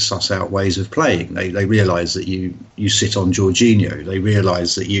starting to suss out ways of playing. They realise that you sit on Jorginho. They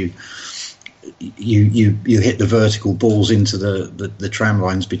realise that you hit the vertical balls into the tram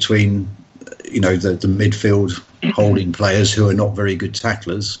lines between the midfield holding players who are not very good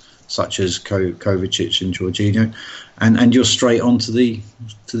tacklers, such as Kovacic and Jorginho, and you're straight onto the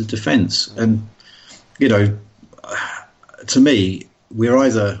defence. And to me, we're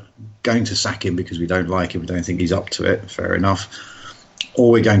either going to sack him because we don't like him, we don't think he's up to it, fair enough,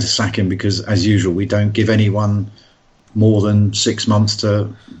 or we're going to sack him because, as usual, we don't give anyone more than 6 months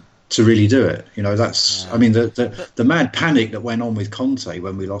to really do it. I mean, the mad panic that went on with Conte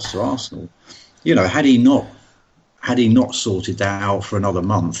when we lost to Arsenal, had he not sorted that out for another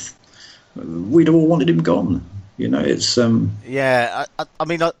month, we'd all wanted him gone. It's I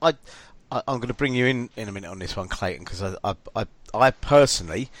mean, I'm going to bring you in a minute on this one, Clayton, because I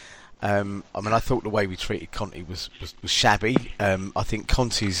personally, I thought the way we treated Conte was shabby. I think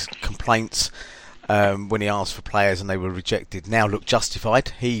Conte's complaints when he asked for players and they were rejected now look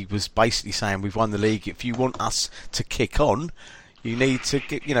justified. He was basically saying, we've won the league. If you want us to kick on, you need to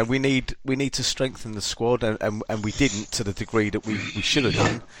get, we need to strengthen the squad, and we didn't to the degree that we should have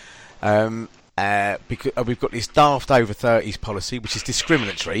done. Because we've got this daft over 30s policy, which is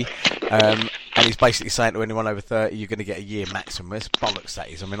discriminatory, and he's basically saying to anyone over 30, you're going to get a year maximum. It's bollocks, that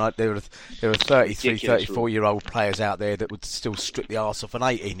is. I mean, there are 33, 34-year-old players out there that would still strip the arse off an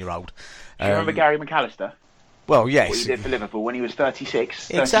 18-year-old. Do you remember Gary McAllister? Well, yes. What he did for Liverpool when he was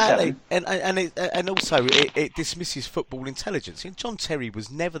 36, exactly. And also it dismisses football intelligence. John Terry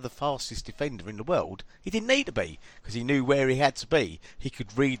was never the fastest defender in the world. He didn't need to be, because he knew where he had to be. He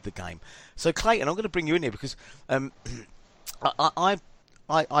could read the game. So Clayton, I'm going to bring you in here because I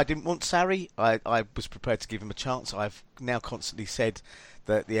I didn't want Sarri. I was prepared to give him a chance. I've now constantly said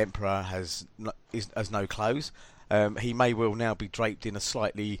that the Emperor has no clothes. He may well now be draped in a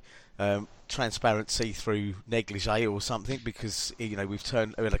slightly transparent see-through negligee or something, because we've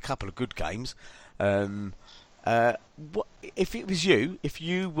had a couple of good games. What if it was you? If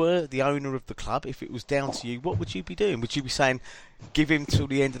you were the owner of the club, if it was down to you, what would you be doing? Would you be saying, give him till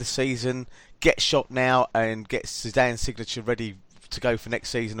the end of the season, get shot now, and get Zidane's signature ready to go for next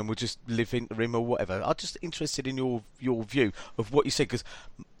season, and we'll just live into him or whatever? I'm just interested in your view of what you said, because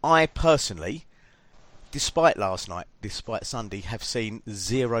I personally, despite last night, despite Sunday, have seen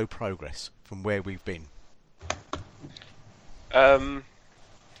zero progress from where we've been. I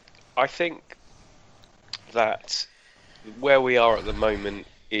think that where we are at the moment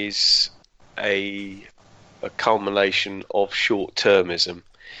is a culmination of short-termism,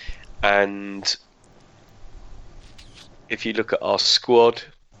 and if you look at our squad,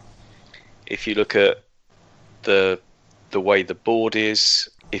 if you look at the way the board is,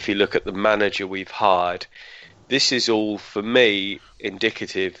 if you look at the manager we've hired, this is all, for me,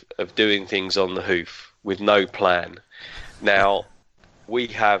 indicative of doing things on the hoof with no plan. Now, we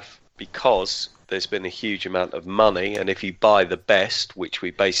have, because there's been a huge amount of money, and if you buy the best, which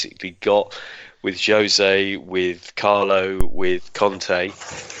we basically got with Jose, with Carlo, with Conte,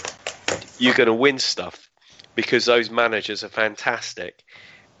 you're going to win stuff, because those managers are fantastic.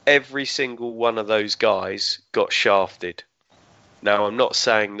 Every single one of those guys got shafted. Now, I'm not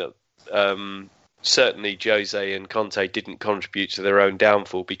saying that certainly Jose and Conte didn't contribute to their own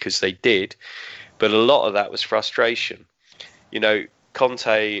downfall, because they did, but a lot of that was frustration.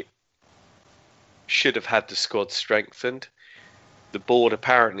 Conte should have had the squad strengthened. The board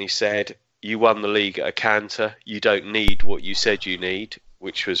apparently said, you won the league at a canter, you don't need what you said you need,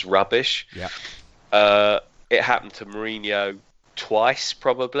 which was rubbish. Yeah. It happened to Mourinho twice,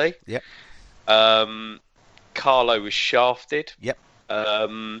 probably. Yep. Carlo was shafted. Yep.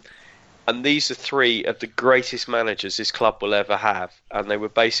 And these are three of the greatest managers this club will ever have, and they were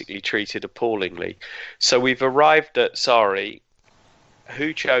basically treated appallingly. So we've arrived at Sarri.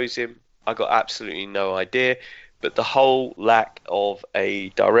 Who chose him? I got absolutely no idea. But the whole lack of a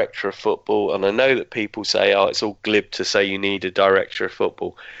director of football, and I know that people say, it's all glib to say you need a director of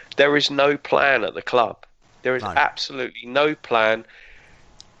football. There is no plan at the club. There is absolutely no plan.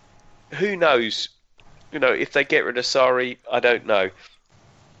 Who knows? If they get rid of Sarri, I don't know.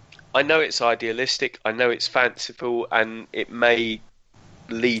 I know it's idealistic, I know it's fanciful, and it may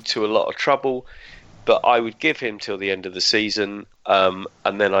lead to a lot of trouble, but I would give him till the end of the season, and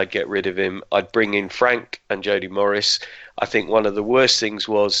then I'd get rid of him. I'd bring in Frank and Jody Morris. I think one of the worst things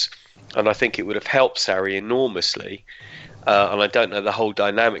was, and I think it would have helped Sarri enormously, and I don't know the whole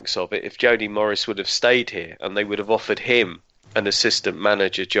dynamics of it, if Jody Morris would have stayed here and they would have offered him an assistant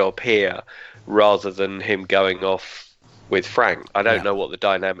manager job here rather than him going off with Frank. I don't know what the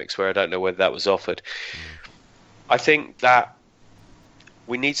dynamics were. I don't know whether that was offered. I think that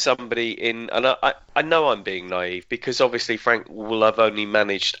we need somebody in, and I know I'm being naive, because obviously Frank will have only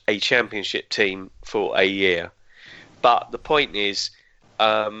managed a championship team for a year. But the point is,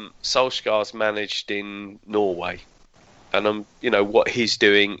 Solskjaer's managed in Norway. And what he's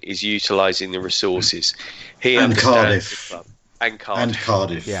doing is utilising the resources. He and understands Cardiff. the club. And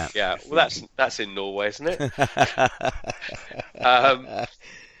Cardiff. Yeah. Well, that's in Norway, isn't it?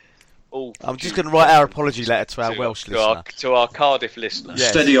 I'm just going to write our apology letter to our Welsh listener. To our Cardiff listener.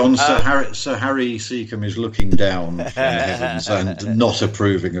 Yes. Steady on, Sir Harry Seacombe is looking down from the heavens and not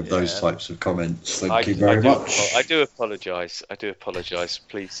approving of those types of comments. Thank you very much. I do apologise.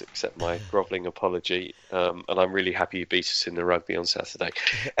 Please accept my grovelling apology. And I'm really happy you beat us in the rugby on Saturday.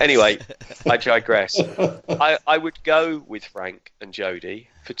 Anyway, I digress. I would go with Frank and Jody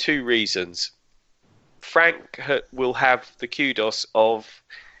for two reasons. Frank will have the kudos of,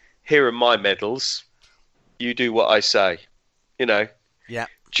 here are my medals, you do what I say. Yeah.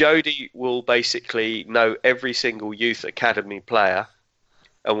 Jody will basically know every single youth academy player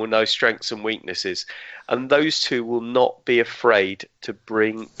and will know strengths and weaknesses. And those two will not be afraid to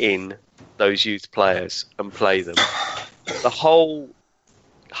bring in those youth players and play them. The whole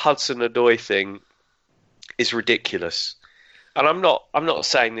Hudson-Odoi thing is ridiculous. And I'm not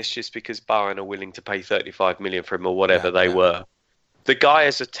saying this just because Bayern are willing to pay 35 million for him or whatever they were. The guy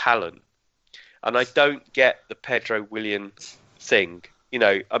is a talent, and I don't get the Pedro Willian thing.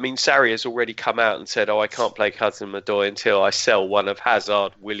 Sarri has already come out and said, I can't play Hudson-Odoi until I sell one of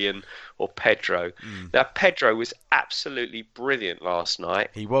Hazard, Willian, or Pedro. Now, Pedro was absolutely brilliant last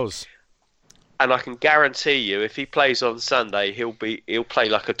night. He was. And I can guarantee you, if he plays on Sunday, he'll play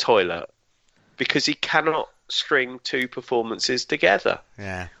like a toilet, because he cannot string two performances together.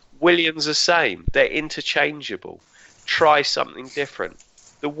 Yeah. Williams the same. They're interchangeable. Try something different.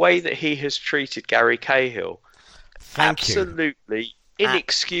 The way that he has treated Gary Cahill, absolutely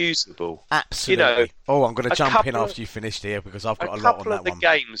inexcusable. Absolutely. I'm going to jump in after you finished here because I've got a lot on that one. A couple of the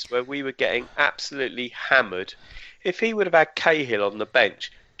games where we were getting absolutely hammered, if he would have had Cahill on the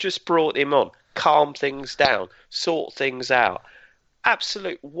bench, just brought him on, calm things down, sort things out.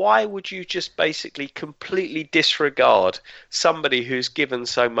 Absolute. Why would you just basically completely disregard somebody who's given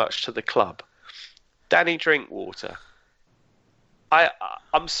so much to the club? Danny Drinkwater.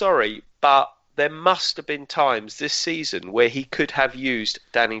 I'm sorry, but there must have been times this season where he could have used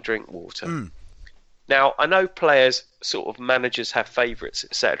Danny Drinkwater. Now, I know players, sort of managers have favourites,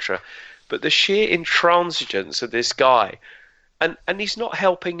 etc., but the sheer intransigence of this guy, and he's not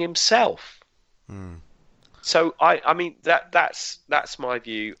helping himself. So I mean that's my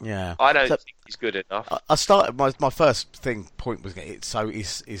view. Yeah, I don't think he's good enough. I started my first point was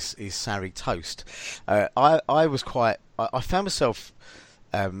is Sarri toast. I was quite. I found myself,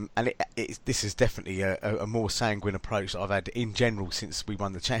 and this is definitely a more sanguine approach that I've had in general since we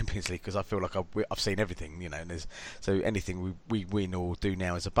won the Champions League, because I feel like I've seen everything, and so anything we win or do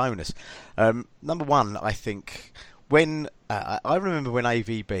now is a bonus. Number one, I think when I remember when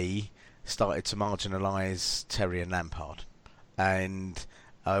AVB started to marginalise Terry and Lampard, and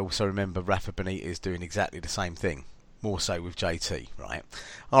I also remember Rafa Benitez doing exactly the same thing, more so with JT, right?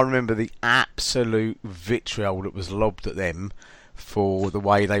 I remember the absolute vitriol that was lobbed at them for the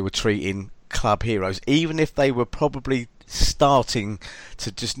way they were treating club heroes, even if they were probably starting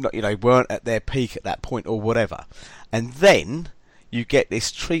to just not, weren't at their peak at that point or whatever. And then you get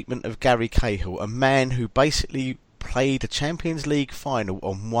this treatment of Gary Cahill, a man who basically played a Champions League final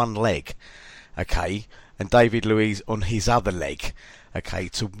on one leg, okay, and David Luiz on his other leg, okay,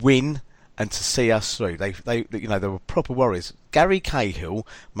 to win and to see us through. They were proper warriors. Gary Cahill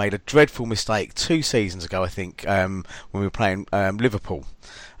made a dreadful mistake 2 seasons ago, I think, when we were playing Liverpool.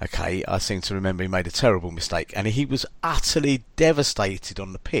 Okay, I seem to remember he made a terrible mistake, and he was utterly devastated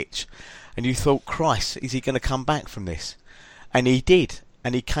on the pitch. And you thought, Christ, is he going to come back from this? And he did,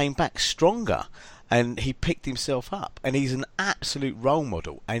 and he came back stronger. And he picked himself up, and he's an absolute role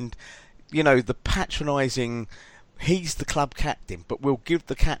model. And the patronising, he's the club captain, but we'll give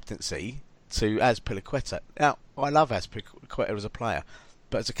the captaincy to Azpilicueta. Now, I love Azpilicueta as a player,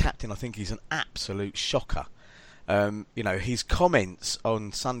 but as a captain, I think he's an absolute shocker. His comments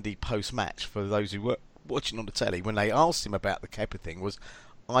on Sunday post-match, for those who were watching on the telly, when they asked him about the Kepa thing, was,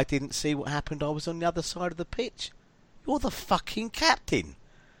 I didn't see what happened, I was on the other side of the pitch. You're the fucking captain.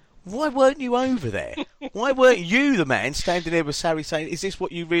 Why weren't you over there? Why weren't you the man standing there with Sarri saying, is this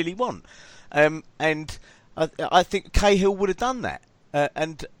what you really want? And I think Cahill would have done that.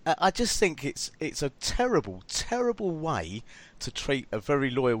 And I just think it's a terrible, terrible way to treat a very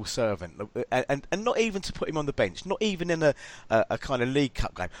loyal servant. And not even to put him on the bench, not even in a kind of League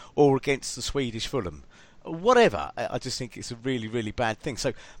Cup game or against the Swedish Fulham. Whatever, I just think it's a really, really bad thing.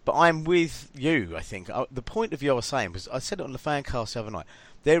 So, but I'm with you, I think. The point of view I was saying was, I said it on the Fancast the other night,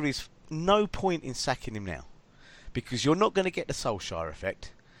 there is no point in sacking him now, because you're not going to get the Solskjaer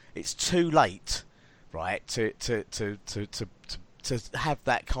effect. It's too late, right, to have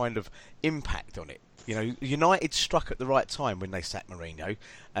that kind of impact on it. United struck at the right time when they sacked Mourinho,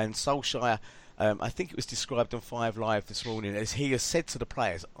 and Solskjaer, I think it was described on 5 Live this morning as he has said to the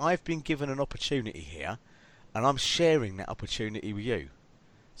players, I've been given an opportunity here, and I'm sharing that opportunity with you.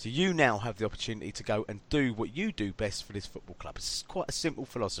 So you now have the opportunity to go and do what you do best for this football club. It's quite a simple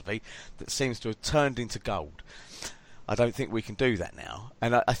philosophy that seems to have turned into gold. I don't think we can do that now.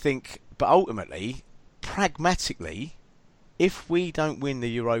 And I think, but ultimately, pragmatically, if we don't win the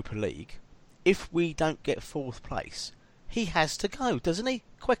Europa League, if we don't get 4th place, he has to go, doesn't he?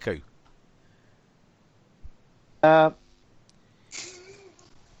 Kweku.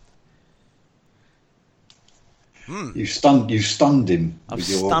 You stunned him. I've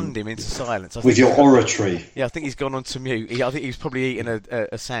stunned him into silence. With your oratory. Yeah, I think he's gone on to mute. I think he's probably eating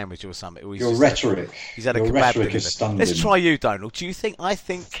a sandwich or something. Or your rhetoric. He's had a your kebab rhetoric has stunned Let's him. try you, Donald. Do you think?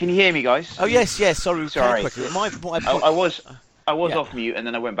 Can you hear me, guys? Oh yes. Sorry. Sorry. I was Yeah. off mute and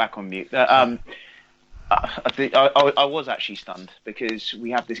then I went back on mute. I was actually stunned, because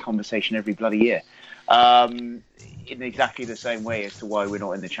we have this conversation every bloody year, in exactly the same way as to why we're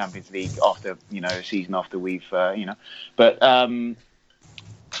not in the Champions League after a season after we've But to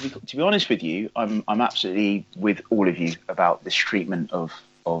be honest with you, I'm absolutely with all of you about this treatment of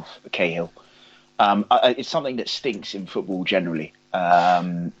Cahill. It's something that stinks in football generally.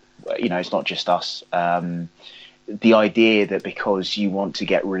 It's not just us. The idea that because you want to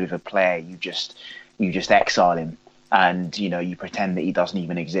get rid of a player, you just you just exile him, and you pretend that he doesn't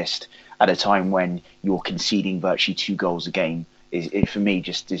even exist at a time when you're conceding virtually 2 goals a game. For me,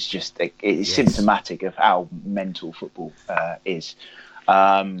 it's symptomatic of how mental football is.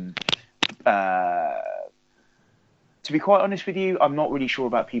 To be quite honest with you, I'm not really sure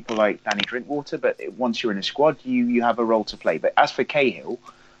about people like Danny Drinkwater, but once you're in a squad, you have a role to play. But as for Cahill,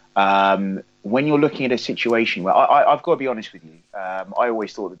 when you're looking at a situation where I've got to be honest with you, I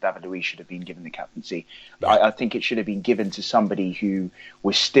always thought that David Luiz should have been given the captaincy. I think it should have been given to somebody who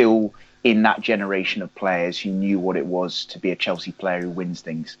was still in that generation of players who knew what it was to be a Chelsea player who wins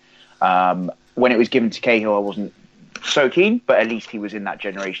things. When it was given to Cahill, I wasn't so keen, but at least he was in that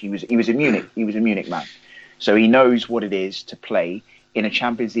generation. He was a Munich man. So he knows what it is to play in a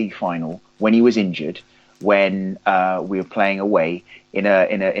Champions League final when he was injured, when we were playing away in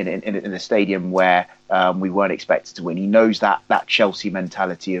a stadium where we weren't expected to win. He knows that Chelsea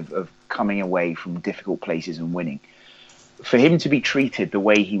mentality of coming away from difficult places and winning. For him to be treated the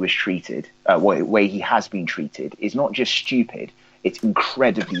way he was treated, way he has been treated, is not just stupid. It's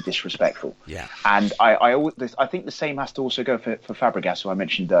incredibly disrespectful. Yeah. And I think the same has to also go for Fabregas, who I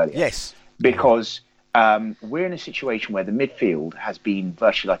mentioned earlier. Yes. Because we're in a situation where the midfield has been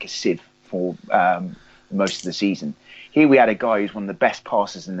virtually like a sieve for most of the season. Here we had a guy who's one of the best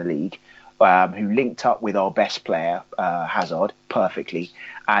passers in the league, who linked up with our best player, Hazard, perfectly,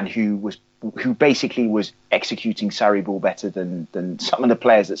 and who basically was executing Sarri ball better than some of the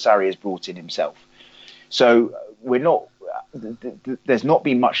players that Sarri has brought in himself. So there's not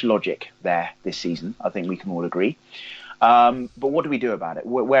been much logic there this season. I think we can all agree. But what do we do about it?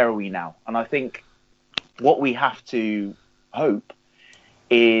 Where are we now? And I think what we have to hope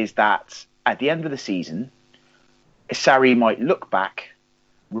is that at the end of the season, Sarri might look back,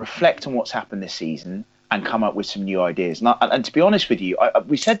 reflect on what's happened this season, and come up with some new ideas. And to be honest with you,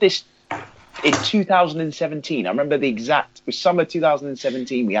 we said this in 2017. I remember it was summer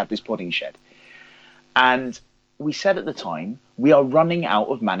 2017, we had this Potting Shed. And we said at the time, we are running out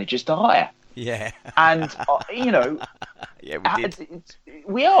of managers to hire. Yeah. And, yeah, we did.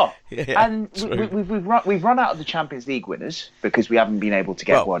 We are. Yeah, and we've run out of the Champions League winners because we haven't been able to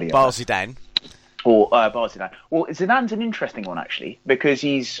get Guardiola. Bar Zidane. Or Zidane. Well, Zidane's an interesting one, actually, because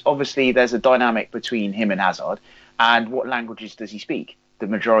there's a dynamic between him and Hazard. And what languages does he speak? The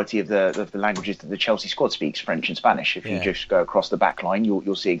majority of the languages that the Chelsea squad speaks, French and Spanish. If you just go across the back line,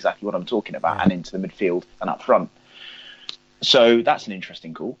 you'll see exactly what I'm talking about, and into the midfield and up front. So that's an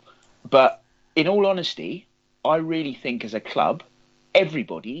interesting call. But in all honesty, I really think as a club,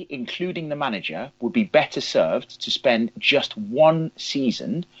 everybody, including the manager, would be better served to spend just one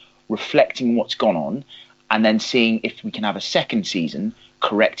season reflecting what's gone on and then seeing if we can have a second season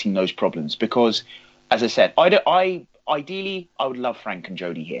correcting those problems. Because, as I said, ideally, I would love Frank and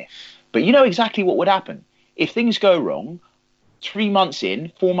Jody here. But you know exactly what would happen. If things go wrong, 3 months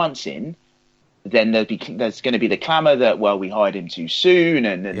in, 4 months in, then there's going to be the clamour that, well, we hired him too soon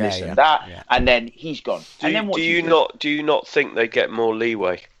and this and that, and then he's gone. Do you not think they get more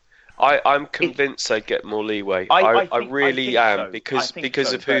leeway? I'm convinced they get more leeway. I really am,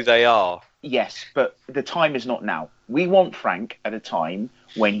 because of who they are. Yes, but the time is not now. We want Frank at a time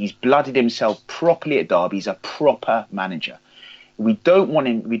when he's blooded himself properly at Derby. He's a proper manager. We don't want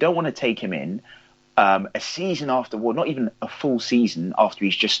him. We don't want to take him in a season after, well, not even a full season after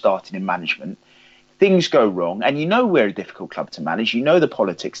he's just started in management. Things go wrong, and we're a difficult club to manage. You know the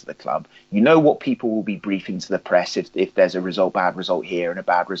politics of the club. You know what people will be briefing to the press if there's a bad result here and a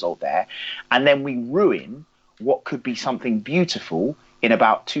bad result there. And then we ruin what could be something beautiful in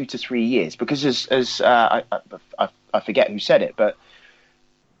about 2 to 3 years. Because I forget who said it, but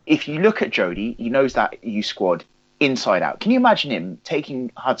if you look at Jody, he knows that youth squad inside out. Can you imagine him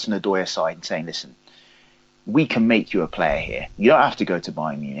taking Hudson-Odoi aside and saying, listen, we can make you a player here. You don't have to go to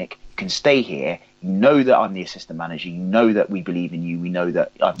Bayern Munich. You can stay here. You know that I'm the assistant manager. You know that we believe in you. We know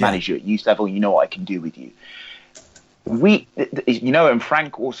that I've managed you at youth level. You know what I can do with you. And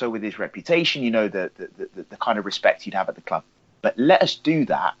Frank also with his reputation, the kind of respect you'd have at the club. But let us do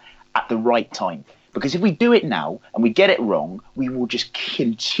that at the right time. Because if we do it now and we get it wrong, we will just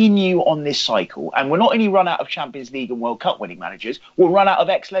continue on this cycle. And we'll not only run out of Champions League and World Cup winning managers, we'll run out of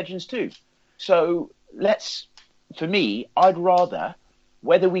ex-legends too. So for me, I'd rather,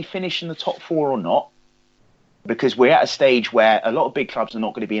 whether we finish in the top 4 or not, because we're at a stage where a lot of big clubs are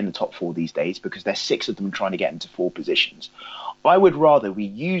not going to be in the top 4 these days because there's 6 of them trying to get into 4 positions. I would rather we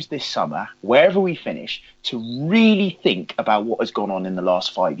use this summer, wherever we finish, to really think about what has gone on in the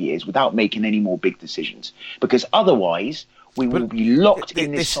last 5 years without making any more big decisions. Because otherwise, we will be locked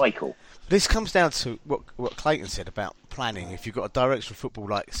in this cycle. This comes down to what Clayton said about planning. If you've got a director of football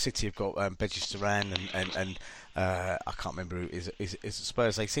like City have got Bejic Duran and I can't remember who is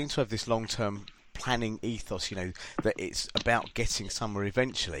Spurs, they seem to have this long-term planning ethos, that it's about getting somewhere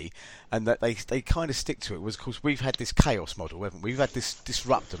eventually, and that they kind of stick to it. Was, of course, we've had this chaos model, haven't we? We've had this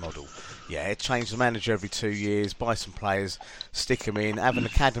disruptor model. Yeah, change the manager every 2 years, buy some players, stick them in, have an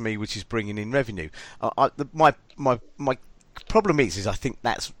academy which is bringing in revenue. My problem is I think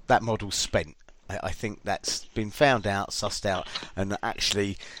that model's spent. I think that's been found out, sussed out, and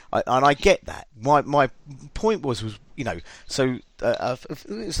actually, I get that. My point was so it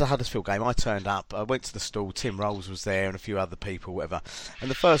was the Huddersfield game. I turned up, I went to the stall. Tim Rolls was there, and a few other people, whatever. And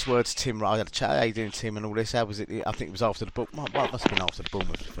the first words, Tim, I had a chat. How you doing, Tim? And all this. How was it? I think it was after the book. Well, it must have been after the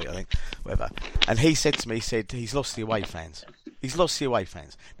Bournemouth defeat, I think, whatever. And he said to me, he's lost the away fans. He's lost the away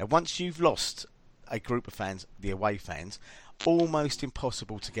fans. Now, once you've lost a group of fans, the away fans, almost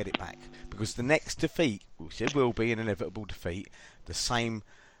impossible to get it back, because the next defeat, which it will be an inevitable defeat, the same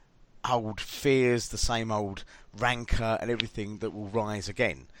old fears, the same old rancour and everything that will rise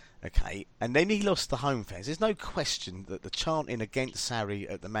again. Okay, and then he lost the home fans. There's no question that the chanting against Sarri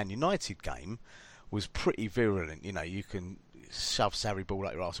at the Man United game was pretty virulent. You can shove Sarri ball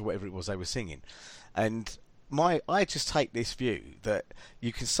out your arse or whatever it was they were singing. And I just take this view that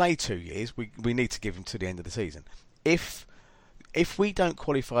you can say 2 years, we need to give him to the end of the season. If we don't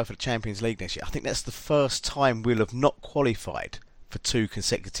qualify for the Champions League next year, I think that's the first time we'll have not qualified for 2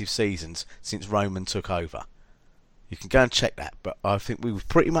 consecutive seasons since Roman took over. You can go and check that, but I think we've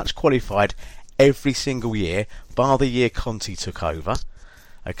pretty much qualified every single year, bar the year Conte took over,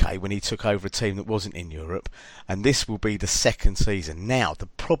 okay, when he took over a team that wasn't in Europe, and this will be the second season. Now, the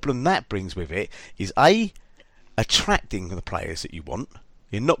problem that brings with it is, attracting the players that you want.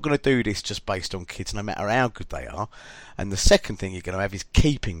 You're not going to do this just based on kids, no matter how good they are. And the second thing you're going to have is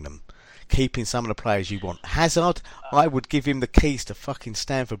keeping them. Keeping some of the players you want. Hazard, I would give him the keys to fucking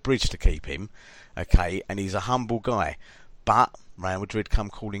Stamford Bridge to keep him. Okay, and he's a humble guy. But Real Madrid come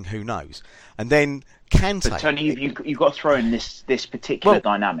calling, who knows? And then Kante. But Tony, you've got to throw in this particular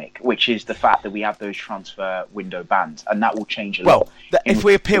dynamic, which is the fact that we have those transfer window bans, and that will change a lot. If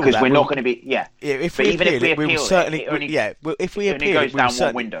we appeal, because that, we're not going to be If we appeal it, we will certainly. If we appeal, it only goes down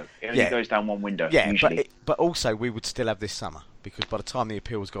one window. It only goes down one window. Yeah, usually. but also we would still have this summer, because by the time the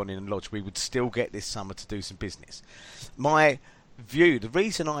appeal has gone in and lodged, we would still get this summer to do some business. My view, the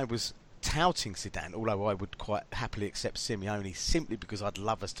reason I was touting Zidane, although I would quite happily accept Simeone, simply because I'd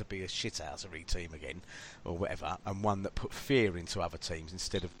love us to be a shithousery team again, or whatever, and one that put fear into other teams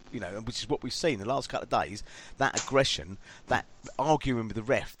instead of, which is what we've seen the last couple of days. That aggression, that arguing with the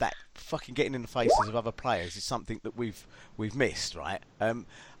ref, that fucking getting in the faces of other players is something that we've missed, right?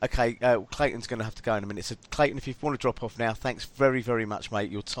 Okay, Clayton's going to have to go in a minute. So Clayton, if you want to drop off now, thanks very, very much, mate.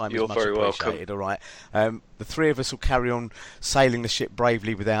 Your time is much appreciated. All right, the three of us will carry on sailing the ship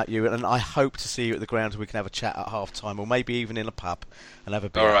bravely without you, and I hope to see you at the ground so we can have a chat at half time, or maybe even in a pub and have a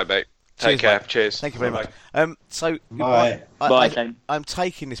beer. All right, mate. Take care. Mate. Cheers. Thank you very much. So bye. I'm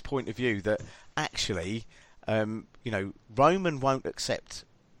taking this point of view that actually, Roman won't accept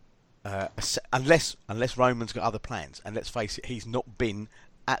unless Roman's got other plans. And let's face it, he's not been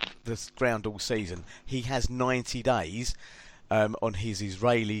at the ground all season. He has 90 days on his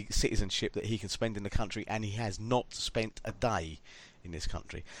Israeli citizenship that he can spend in the country, and he has not spent a day in this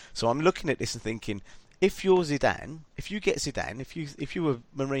country. So I'm looking at this and thinking, if you're Zidane, if you get Zidane, if you were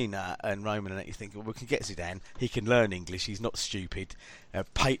Marina and Roman, and you think, well, we can get Zidane, he can learn English, he's not stupid,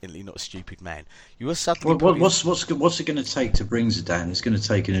 patently not a stupid man. You are suddenly what's it going to take to bring Zidane? It's going to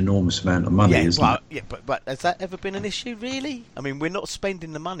take an enormous amount of money, isn't it? Yeah, but has that ever been an issue, really? I mean, we're not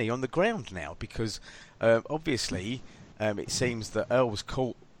spending the money on the ground now because obviously it seems that Earl's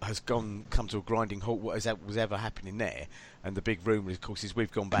Court has come to a grinding halt. What was ever happening there? And the big rumour, of course, is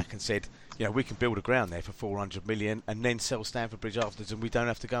we've gone back and said, we can build a ground there for 400 million and then sell Stamford Bridge afterwards, and we don't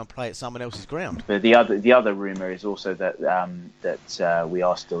have to go and play at someone else's ground. But the other rumour is also that we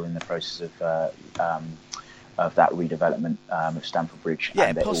are still in the process of that redevelopment of Stamford Bridge,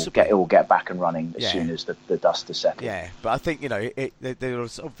 and it will get back and running as soon as the dust has settled. Yeah, but I think there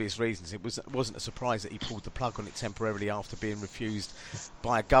was obvious reasons. It wasn't a surprise that he pulled the plug on it temporarily after being refused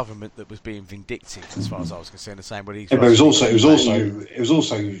by a government that was being vindictive, as far as I was concerned. The same, but it was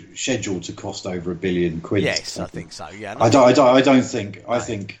also scheduled to cost over £1 billion. Yes, I think so. Yeah, I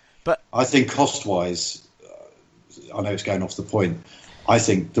think cost-wise, I know it's going off the point. I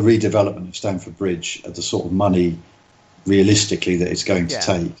think the redevelopment of Stamford Bridge at the sort of money, realistically, that it's going to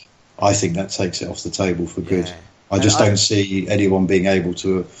take, I think that takes it off the table for good. I just don't see anyone being able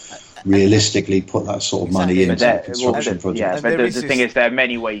to realistically put that sort of money into a construction project. Yeah, but the thing is, there are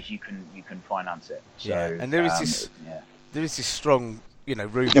many ways you can can finance it. So, Yeah, and there is this strong,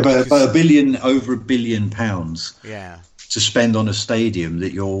 room. Yeah, but over £1 billion Yeah. to spend on a stadium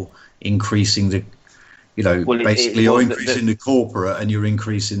that you're increasing the, basically you're increasing the corporate and you're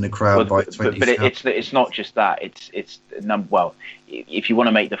increasing the crowd by 20. But it's not just that. If you want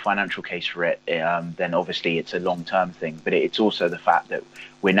to make the financial case for it, then obviously it's a long-term thing. But it's also the fact that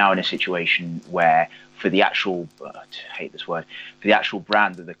we're now in a situation where, for the actual, I hate this word, for the actual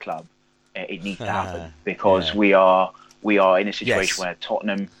brand of the club, it needs to happen because we are in a situation where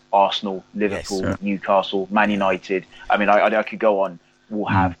Tottenham, Arsenal, Liverpool, Newcastle, Man United. I mean, I could go on. Will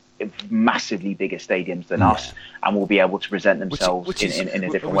have massively bigger stadiums than us, and will be able to present themselves in a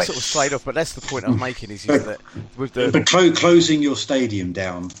different way. Sort of straight off, but that's the point I'm making is that with the closing your stadium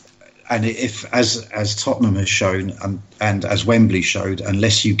down, and if as Tottenham has shown and as Wembley showed,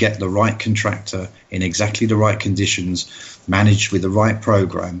 unless you get the right contractor in exactly the right conditions, managed with the right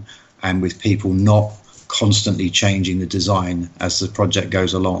programme, and with people not constantly changing the design as the project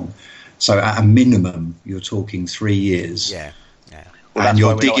goes along. So at a minimum, you're talking 3 years. Yeah. Well, and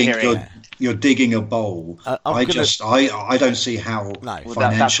you're digging a bowl. I don't see how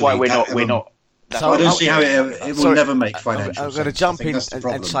financially. That's why we're not. I don't see how it will never make financial sense. I'm going to jump in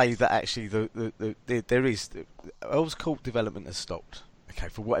and say that actually there is Earls Court development has stopped. Okay,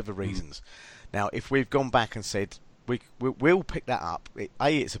 for whatever reasons. Now, if we've gone back and said we'll pick that up,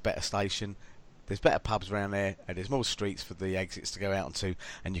 it's a better station. There's better pubs around there, and there's more streets for the exits to go out onto,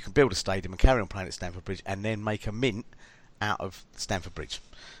 and you can build a stadium and carry on playing at Stamford Bridge, and then make a mint out of Stamford Bridge.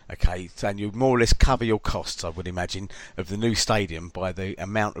 Okay, so and you more or less cover your costs, I would imagine, of the new stadium by the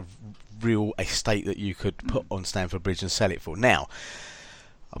amount of real estate that you could put on Stamford Bridge and sell it for. Now,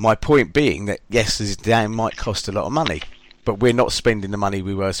 my point being that yes, Zidane might cost a lot of money, but we're not spending the money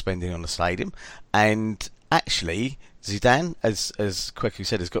we were spending on the stadium. And actually, Zidane, as Kweku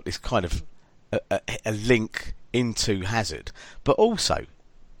said, has got this kind of a link into Hazard, but also,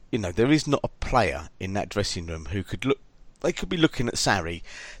 there is not a player in that dressing room who could look. They could be looking at Sarri.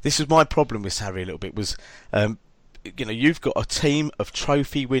 This was my problem with Sarri a little bit. Was you've got a team of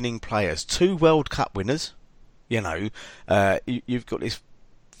trophy-winning players, 2 World Cup winners. You've got this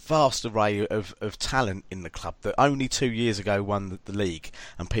vast array of talent in the club that only 2 years ago won the league,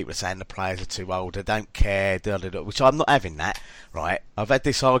 and people are saying the players are too old, they don't care, which I'm not having that, right? I've had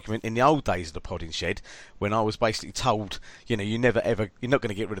this argument in the old days of the Podding Shed when I was basically told, you're not going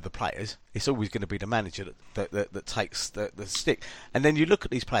to get rid of the players, it's always going to be the manager that takes the stick. And then you look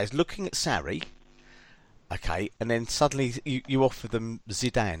at these players, looking at Sarri, okay, and then suddenly you offer them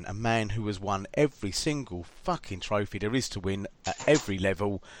Zidane, a man who has won every single fucking trophy there is to win at every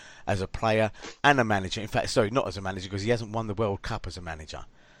level as a player and a manager. In fact, sorry, not as a manager, because he hasn't won the World Cup as a manager.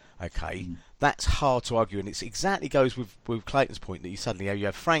 Okay, that's hard to argue, and it exactly goes with Clayton's point that you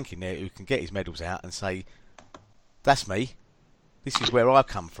have Frank in there who can get his medals out and say, that's me, this is where I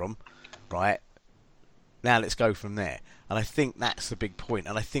come from, right? Now let's go from there. And I think that's the big point,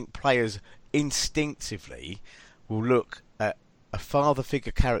 and I think players instinctively will look at a father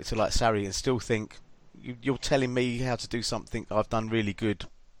figure character like Sarri and still think, you're telling me how to do something I've done really good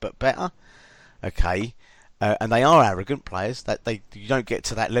but better. Okay, and they are arrogant players. That you don't get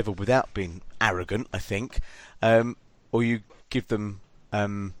to that level without being arrogant, I think. Or you give them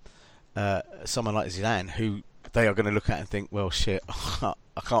someone like Zidane, who they are going to look at and think, well, shit,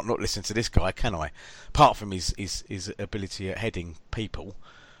 I can't not listen to this guy, can I? Apart from his ability at heading people.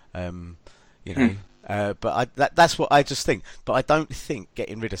 But that's what I just think. But I don't think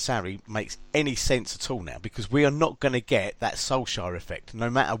getting rid of Sarri makes any sense at all now, because we are not going to get that Solskjaer effect no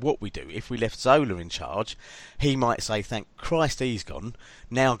matter what we do. If we left Zola in charge, he might say, thank Christ he's gone,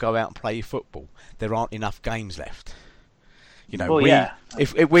 now go out and play your football. There aren't enough games left.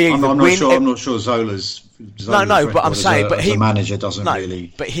 If we I'm not sure Zola's no, but I'm saying, but the manager doesn't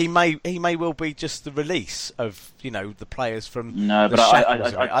really. But he may well be just the release of the players from. No, but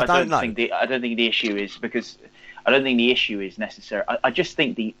I don't know. I don't think the issue is because I don't think the issue is necessary. I just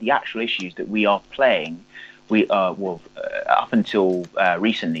think the actual issues that we are playing. Up until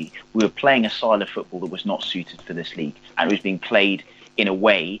recently, we were playing a style of football that was not suited for this league, and it was being played in a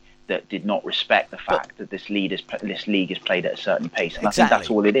way that did not respect the fact that this league is played at a certain pace, and exactly. I think that's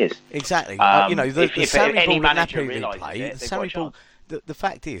all it is. Exactly. If any manager realises it, the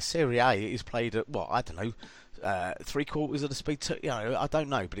fact is, Serie A is played at I don't know, 3/4 of the speed. I don't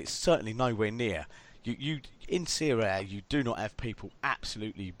know, but it's certainly nowhere near. You in Serie A, you do not have people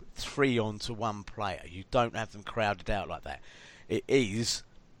absolutely 3-on-1 player. You don't have them crowded out like that. It is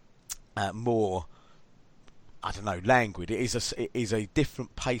more, I don't know, languid. It is a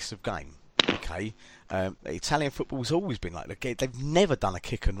different pace of game. Okay, okay, Italian football's always been like that. They've never done a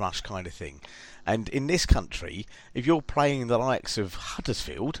kick and rush kind of thing. And in this country, if you're playing the likes of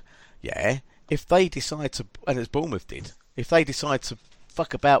Huddersfield, if they decide to, and as Bournemouth did, if they decide to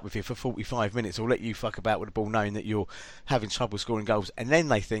fuck about with you for 45 minutes or let you fuck about with the ball knowing that you're having trouble scoring goals, and then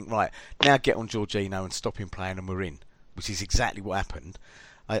they think, right, now get on Jorginho and stop him playing and we're in, which is exactly what happened.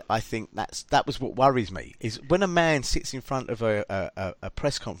 I think that was what worries me, is when a man sits in front of a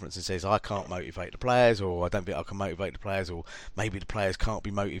press conference and says, I can't motivate the players, or I don't think I can motivate the players, or maybe the players can't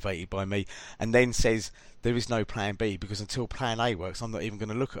be motivated by me, and then says there is no plan B because until plan A works, I'm not even going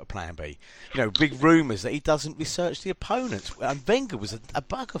to look at a plan B. Big rumours that he doesn't research the opponents. And Wenger was a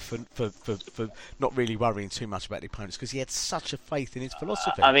bugger for not really worrying too much about the opponents because he had such a faith in his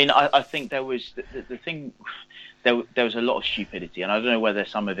philosophy. I think there was the thing. There was a lot of stupidity, and I don't know whether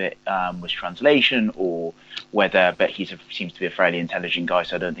some of it was translation or whether, but he seems to be a fairly intelligent guy,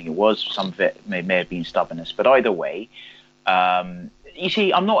 so I don't think it was. Some of it may have been stubbornness, but either way, you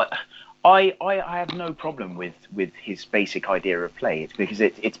see, I have no problem with his basic idea of play. It's because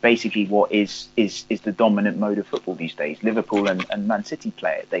it's basically what is the dominant mode of football these days. Liverpool and Man City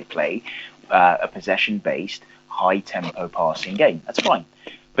play a possession-based, high-tempo passing game. That's fine.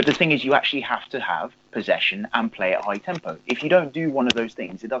 But the thing is, you actually have to have possession and play at high tempo. If you don't do one of those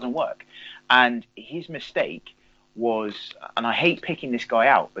things, it doesn't work. And his mistake was, and I hate picking this guy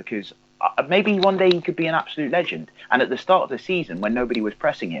out because maybe one day he could be an absolute legend. And at the start of the season, when nobody was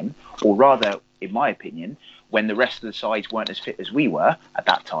pressing him, or rather, in my opinion, when the rest of the sides weren't as fit as we were at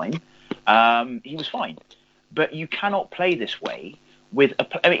that time, he was fine. But you cannot play this way with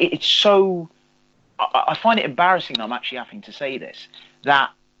it's so... I find it embarrassing that I'm actually having to say this,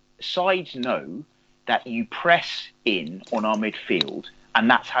 that sides know that you press in on our midfield and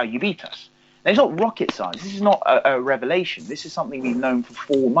that's how you beat us. Now, it's not rocket science. This is not a revelation. This is something we've known for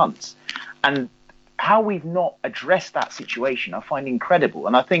 4 months. And how we've not addressed that situation, I find incredible.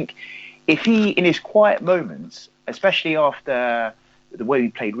 And I think if he, in his quiet moments, especially after the way we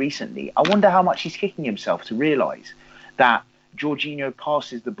played recently, I wonder how much he's kicking himself to realise that Jorginho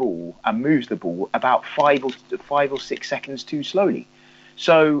passes the ball and moves the ball about 5 or 6 seconds too slowly.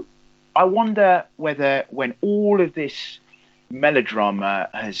 So I wonder whether, when all of this melodrama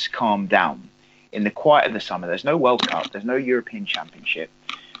has calmed down in the quiet of the summer, there's no World Cup, there's no European Championship,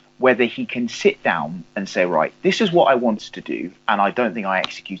 whether he can sit down and say, right, this is what I wanted to do, and I don't think I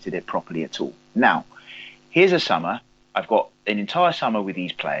executed it properly at all. Now, here's a summer. I've got an entire summer with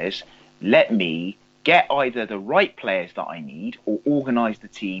these players. Let me get either the right players that I need or organise the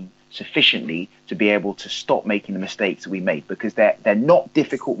team sufficiently to be able to stop making the mistakes that we made, because they're not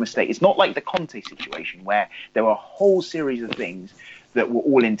difficult mistakes. It's not like the Conte situation where there were a whole series of things that were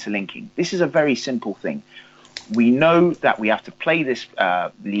all interlinking. This is a very simple thing. We know that we have to play this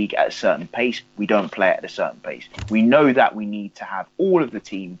league at a certain pace. We don't play it at a certain pace. We know that we need to have all of the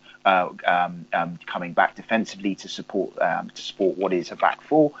team coming back defensively to support what is a back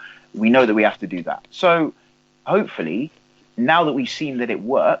four. We know that we have to do that. So hopefully, now that we've seen that it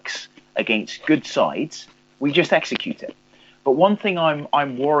works against good sides, we just execute it. But one thing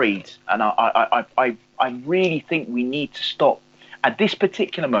I'm worried, and I really think we need to stop at this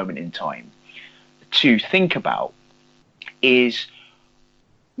particular moment in time to think about, is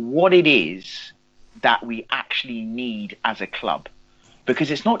what it is that we actually need as a club.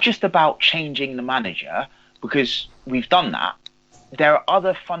 Because it's not just about changing the manager, because we've done that. There are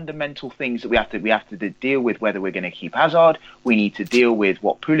other fundamental things that we have to deal with, whether we're going to keep Hazard. We need to deal with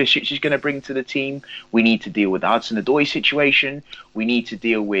what Pulisic is going to bring to the team. We need to deal with the Hudson-Odoi situation. We need to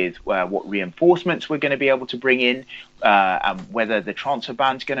deal with what reinforcements we're going to be able to bring in, and whether the transfer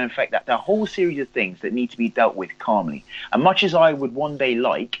ban is going to affect that. There are a whole series of things that need to be dealt with calmly. And much as I would one day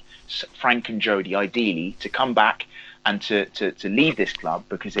like Frank and Jody, ideally, to come back and to leave this club,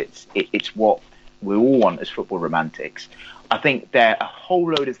 because it's what we all want as football romantics, I think there are a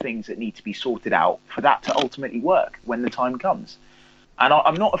whole load of things that need to be sorted out for that to ultimately work when the time comes. And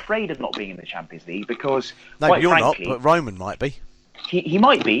I'm not afraid of not being in the Champions League, because quite frankly, not, but Roman might be. He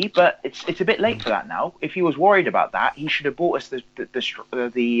might be, but it's a bit late for that now. If he was worried about that, he should have bought us the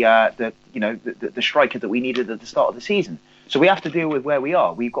striker that we needed at the start of the season. So we have to deal with where we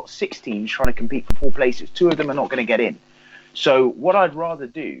are. We've got 6 teams trying to compete for 4 places. 2 of them are not going to get in. So what I'd rather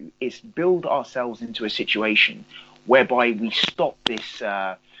do is build ourselves into a situation whereby we stop this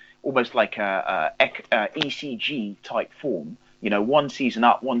almost like a ECG type form, one season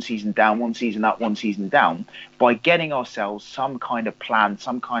up, 1 season down, 1 season up, 1 season down, by getting ourselves some kind of plan,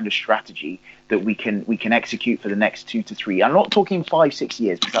 some kind of strategy that we can execute for the next 2 to 3. I'm not talking 5-6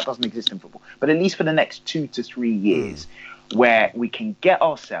 years, because that doesn't exist in football, but at least for the next 2 to 3 years, where we can get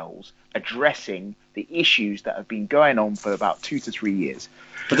ourselves addressing the issues that have been going on for about 2 to 3 years.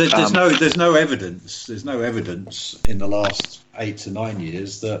 But there's no evidence. There's no evidence in the last 8 to 9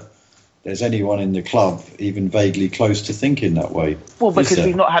 years that there's anyone in the club even vaguely close to thinking that way. Well, because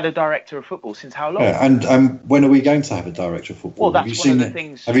we've not had a director of football since how long? Yeah, and when are we going to have a director of football? Well, that's one of the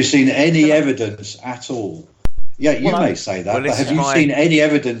things. Have you seen any evidence at all? Yeah, you may say that, but have you seen any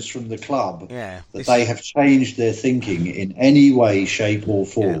evidence from the club that they have changed their thinking in any way, shape, or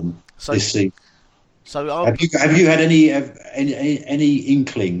form this season? So have you had any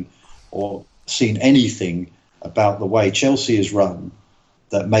inkling or seen anything about the way Chelsea is run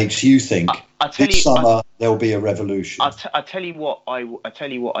that makes you think this summer there'll be a revolution? I tell you what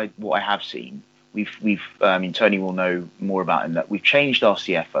I have seen. And Tony will know more about it. That we've changed our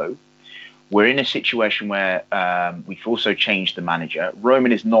CFO. We're in a situation where we've also changed the manager.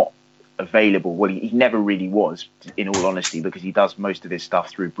 Roman is not available. Well, he never really was, in all honesty, because he does most of his stuff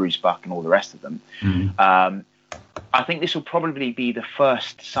through Bruce Buck and all the rest of them. Mm-hmm. I think this will probably be the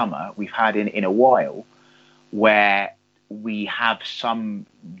first summer we've had in a while where we have some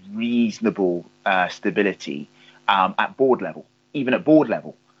reasonable stability at board level, even at board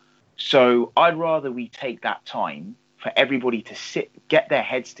level. So I'd rather we take that time for everybody to get their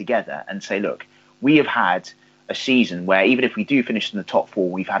heads together and say, look, we have had a season where even if we do finish in the top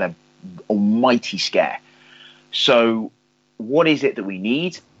 4, we've had an almighty scare. So what is it that we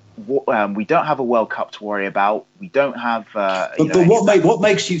need? We don't have a World Cup to worry about. We don't have. But what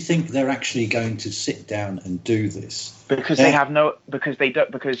makes you think they're actually going to sit down and do this? Because they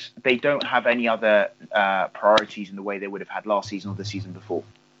don't have any other priorities in the way they would have had last season or the season before.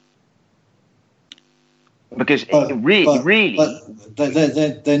 Because they're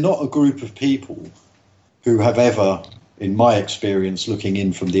not a group of people who have ever, in my experience, looking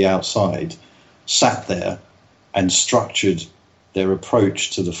in from the outside, sat there and structured their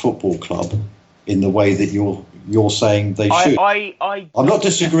approach to the football club in the way that you're saying they should. I'm not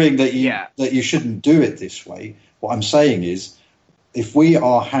disagreeing that you shouldn't do it this way. What I'm saying is, if we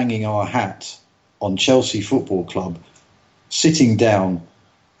are hanging our hat on Chelsea Football Club, sitting down,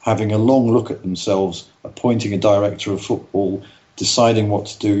 having a long look at themselves, appointing a director of football, deciding what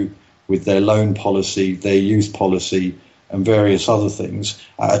to do with their loan policy, their youth policy, and various other things,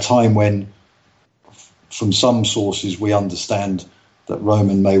 at a time when, from some sources, we understand that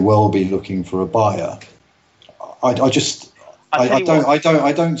Roman may well be looking for a buyer. I don't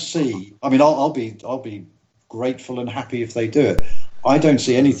see. I mean, I'll be grateful and happy if they do it. I don't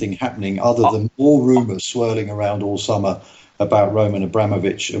see anything happening other than more rumours swirling around all summer about Roman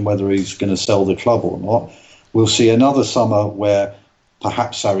Abramovich and whether he's going to sell the club or not. We'll see another summer where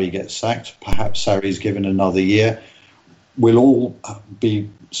perhaps Sarri gets sacked, perhaps Sarri's given another year. We'll all be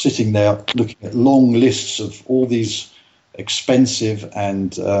sitting there looking at long lists of all these expensive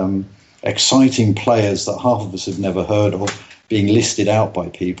and exciting players that half of us have never heard of being listed out by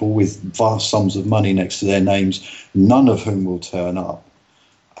people with vast sums of money next to their names, none of whom will turn up.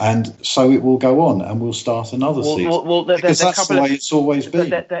 And so it will go on, and we'll start another season. Because that's the way it's always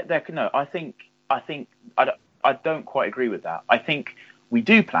been. I don't quite agree with that. I think we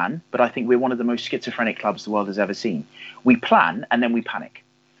do plan, but I think we're one of the most schizophrenic clubs the world has ever seen. We plan, and then we panic.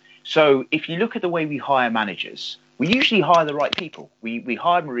 So if you look at the way we hire managers, we usually hire the right people. We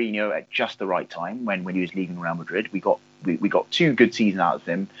hired Mourinho at just the right time when he was leaving Real Madrid. We got 2 good seasons out of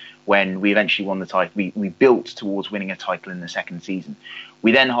him when we eventually won the title. We built towards winning a title in the second season.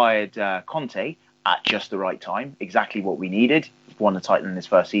 We then hired Conte at just the right time, exactly what we needed, won the title in his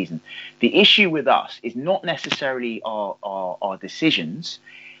first season. The issue with us is not necessarily our decisions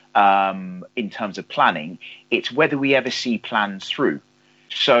in terms of planning, it's whether we ever see plans through.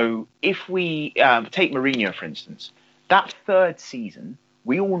 So if we take Mourinho, for instance, that third season,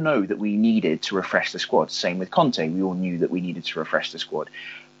 we all know that we needed to refresh the squad. Same with Conte, we all knew that we needed to refresh the squad.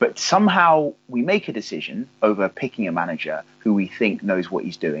 But somehow we make a decision over picking a manager who we think knows what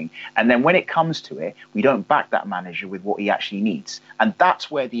he's doing. And then when it comes to it, we don't back that manager with what he actually needs. And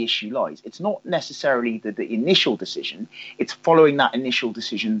that's where the issue lies. It's not necessarily the initial decision. It's following that initial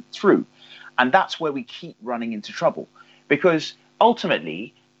decision through. And that's where we keep running into trouble. Because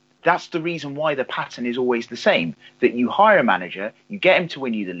ultimately, that's the reason why the pattern is always the same. That you hire a manager, you get him to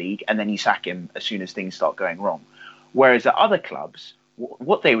win you the league, and then you sack him as soon as things start going wrong. Whereas at other clubs,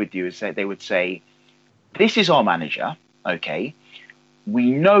 what they would do is they would say, this is our manager, okay, we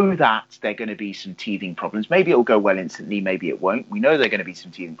know that there are going to be some teething problems. Maybe it'll go well instantly, maybe it won't. We know there are going to be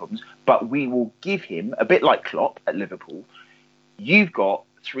some teething problems, but we will give him, a bit like Klopp at Liverpool, you've got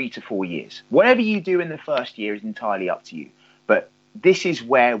 3 to 4 years. Whatever you do in the first year is entirely up to you. But this is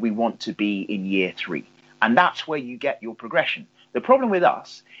where we want to be in year 3. And that's where you get your progression. The problem with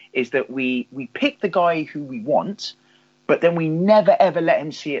us is that we pick the guy who we want, but then we never, ever let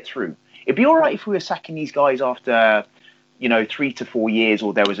him see it through. It'd be all right if we were sacking these guys after, 3 to 4 years,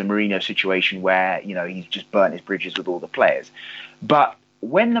 or there was a Mourinho situation where, he's just burnt his bridges with all the players. But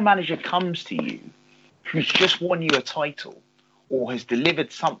when the manager comes to you, who's just won you a title or has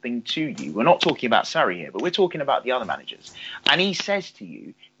delivered something to you, we're not talking about Sarri here, but we're talking about the other managers, and he says to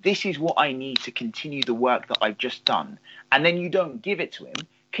you, this is what I need to continue the work that I've just done, and then you don't give it to him,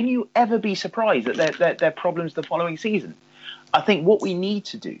 can you ever be surprised that there are problems the following season? I think what we need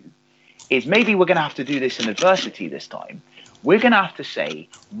to do is, maybe we're going to have to do this in adversity this time. We're going to have to say,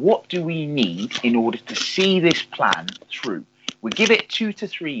 what do we need in order to see this plan through? We give it 2 to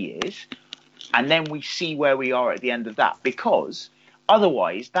 3 years, and then we see where we are at the end of that. Because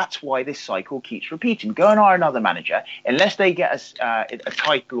otherwise, that's why this cycle keeps repeating. Go and hire another manager, unless they get a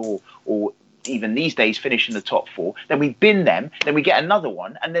title or even these days finish in the top 4, then we bin them, then we get another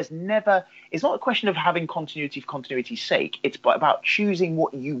one, and it's not a question of having continuity for continuity's sake, it's about choosing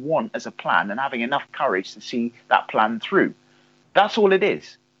what you want as a plan and having enough courage to see that plan through. That's all it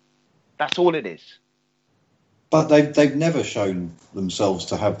is. That's all it is. But they've never shown themselves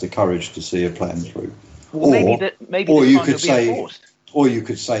to have the courage to see a plan through. Well, or you could say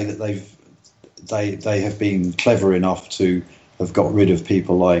that they have been clever enough to have got rid of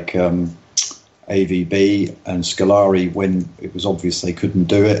people like AVB and Scolari when it was obvious they couldn't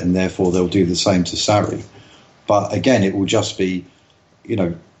do it, and therefore they'll do the same to Sarri. But again, it will just be,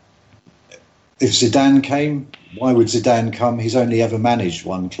 if Zidane came, why would Zidane come? He's only ever managed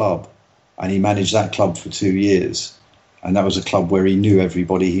one club, and he managed that club for 2 years, and that was a club where he knew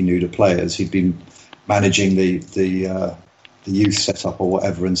everybody, he knew the players. He'd been managing the youth setup or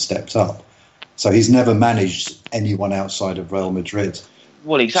whatever and stepped up. So he's never managed anyone outside of Real Madrid.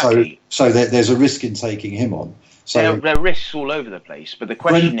 Well, exactly. So there's a risk in taking him on. So there are risks all over the place. But the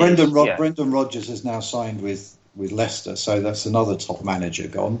question Brendan Rodgers has now signed with Leicester, so that's another top manager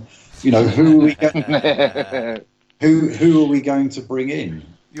gone. Who are we who are we going to bring in?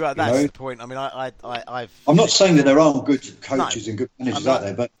 That's the point. I mean, I'm not saying that there aren't good coaches and good managers out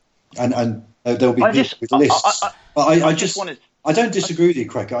there, but and there'll be people with lists. I don't disagree with you,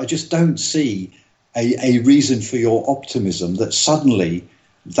 Cracker. I just don't see a reason for your optimism that suddenly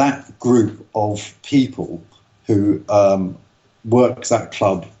that group of people who work that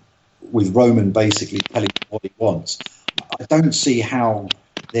club with Roman basically telling them what he wants, I don't see how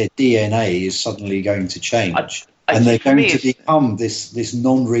their DNA is suddenly going to change. And they're going to become this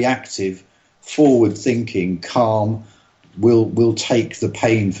non-reactive, forward-thinking, calm, will take the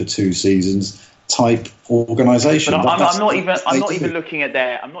pain for 2 seasons type organisation. But I'm not even looking at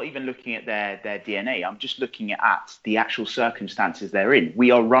their DNA. I'm just looking at the actual circumstances they're in.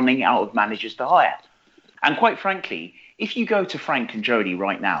 We are running out of managers to hire, and quite frankly, if you go to Frank and Jody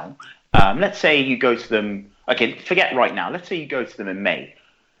right now, let's say you go to them. Okay, forget right now. Let's say you go to them in May.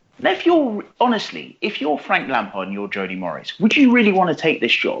 Now, if you're Frank Lampard and you're Jody Morris, would you really want to take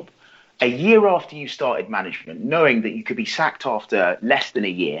this job a year after you started management, knowing that you could be sacked after less than a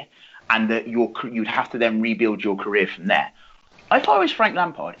year, and that you'd have to then rebuild your career from there? If I was Frank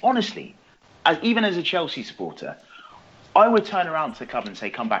Lampard, honestly, even as a Chelsea supporter, I would turn around to the club and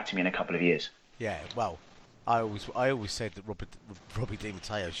say, "Come back to me in a couple of years." Yeah, well, I always said that Robbie Di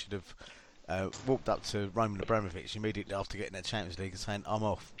Matteo should have walked up to Roman Abramovich immediately after getting that Champions League and saying, "I'm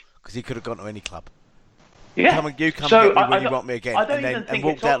off," because he could have gone to any club. Yeah, come get me when you want me again, and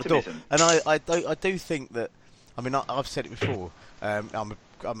walked out the door. And I do think that. I mean, I've said it before. I'm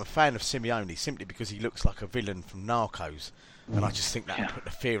a fan of Simeone simply because he looks like a villain from Narcos, and I just think that would put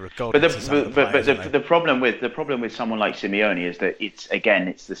the fear of God. But the problem with someone like Simeone is that it's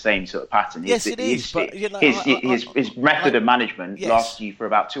the same sort of pattern. Yes, it is. But his method of management lasts you for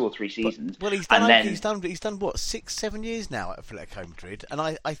about 2 or 3 seasons. Well, he's done what 6, 7 years now at Atletico Madrid, and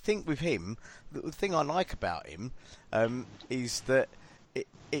I think with him, the thing I like about him is that.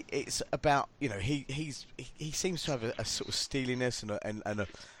 It's about he seems to have a sort of steeliness and a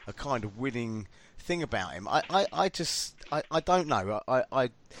kind of winning thing about him. I don't know.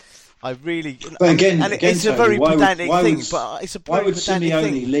 I really. But again, it's a very pedantic thing. But it's a why would Simeone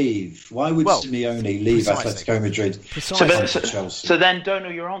thing. leave? Why would Simeone leave Atletico Madrid? So then, Dono,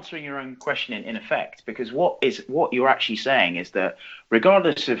 you're answering your own question in effect, because what you're actually saying is that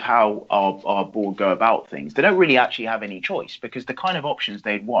regardless of how our board go about things, they don't really actually have any choice, because the kind of options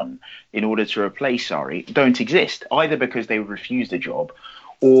they'd want in order to replace Sarri don't exist, either because they would refuse the job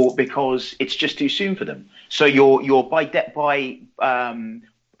or because it's just too soon for them. So you're by dint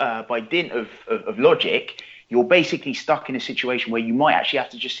of logic, you're basically stuck in a situation where you might actually have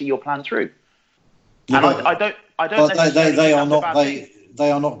to just see your plan through. And but- I don't But necessarily they think are that's a not bad thing.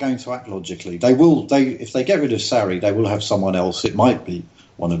 they are not going to act logically. They will. If they get rid of Sarri, they will have someone else. It might be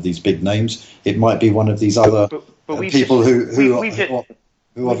one of these big names. It might be one of these other But we've people just- who we've just- are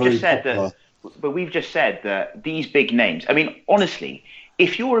We've very just said popular. that, but we've just said that these big names. I mean, honestly,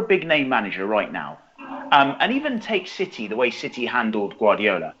 if you're a big name manager right now, and even take City, the way City handled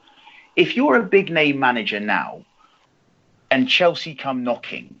Guardiola, if you're a big name manager now, and Chelsea come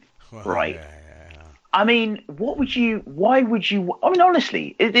knocking, right? I mean, why would you, I mean,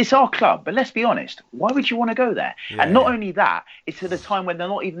 honestly, it's our club, but let's be honest, why would you want to go there? And not only that, it's at a time when they're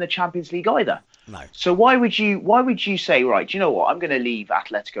not even the Champions League either. No. So why would you say, right, do you know what, I'm going to leave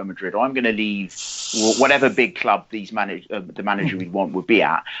Atletico Madrid, or I'm going to leave whatever big club the manager we'd want would be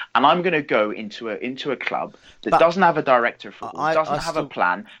at, and I'm going to go into a club that doesn't have a director of football, doesn't have a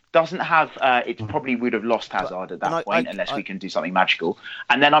plan, doesn't have, it probably would have lost Hazard at that point, unless we can do something magical,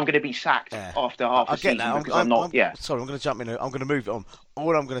 and then I'm going to be sacked after half a season because I'm not. Sorry, I'm going to jump in. I'm going to move it on.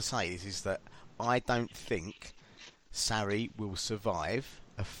 All I'm going to say is that I don't think Sarri will survive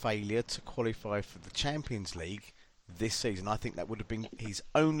a failure to qualify for the Champions League this season. I think that would have been his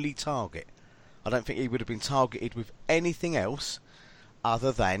only target. I don't think he would have been targeted with anything else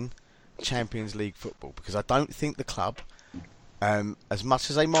other than Champions League football, because I don't think the club, as much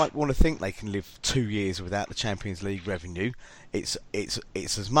as they might want to think they can live 2 years without the Champions League revenue, it's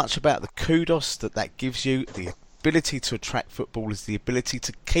as much about the kudos that gives you, the ability to attract footballers, the ability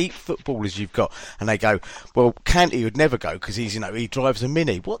to keep footballers you've got. And they go, well, Kanté would never go because he drives a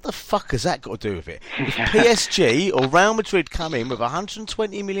Mini. What the fuck has that got to do with it? If PSG or Real Madrid come in with a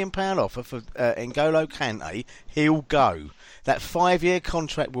 £120 million offer for N'Golo Kanté, he'll go. That 5-year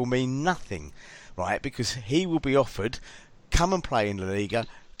contract will mean nothing, right? Because he will be offered, come and play in La Liga,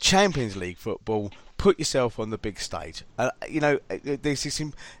 Champions League football, put yourself on the big stage. There's this,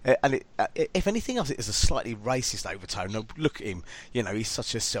 if anything else, it is a slightly racist overtone. Now, look at him, he's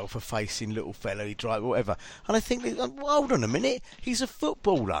such a self-effacing little fellow, he drives whatever. And I think, hold on a minute, he's a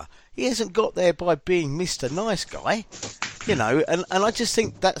footballer. He hasn't got there by being Mr. Nice Guy, and I just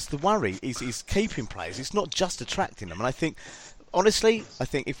think that's the worry, is keeping players. It's not just attracting them. And I think, honestly,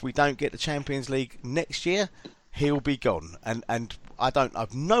 if we don't get the Champions League next year, he'll be gone. And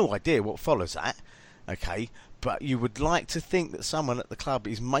I've no idea what follows that. Okay, but you would like to think that someone at the club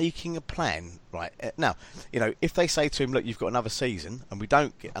is making a plan, right? Now, if they say to him, look, you've got another season, and we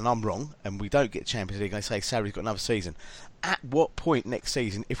don't get, and I'm wrong, and we don't get Champions League, and they say, Sarri's got another season, at what point next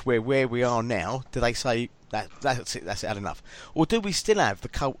season, if we're where we are now, do they say, that's it, had enough? Or do we still have the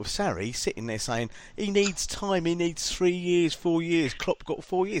cult of Sarri sitting there saying, he needs time, he needs 3 years, 4 years, Klopp got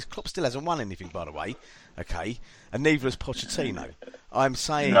 4 years, Klopp still hasn't won anything, by the way, okay, and neither has Pochettino. I'm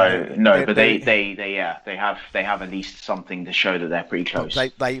saying but they have at least something to show that they're pretty close.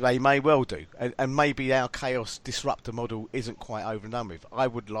 They may well do, and maybe our chaos disruptor model isn't quite over and done with. I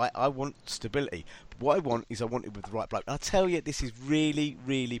want stability. But what I want is it with the right bloke. And I tell you, this is really,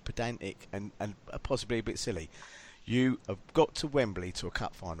 really pedantic and possibly a bit silly. You have got to Wembley to a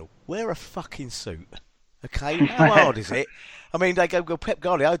cup final. Wear a fucking suit. Okay, how hard is it? I mean, they go, well, Pep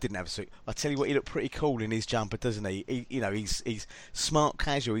Guardiola didn't have a suit. I tell you what, he looked pretty cool in his jumper, doesn't he? He's smart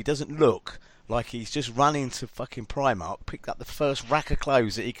casual. He doesn't look like he's just run into fucking Primark, picked up the first rack of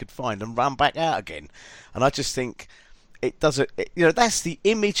clothes that he could find and run back out again. And I just think it doesn't, that's the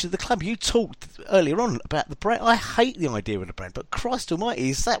image of the club. You talked earlier on about the brand. I hate the idea of the brand, but Christ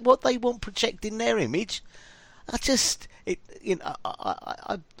almighty, is that what they want projecting their image? I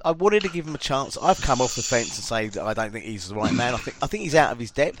wanted to give him a chance. I've come off the fence and say that I don't think he's the right man. I think he's out of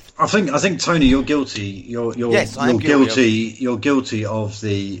his depth. I think Tony, you're guilty. Yes, I am guilty. You're guilty of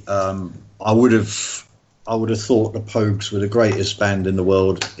the. I would have thought the Pogues were the greatest band in the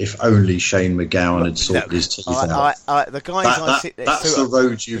world if only Shane McGowan had sorted his teeth out. The guys I sit next that's to, the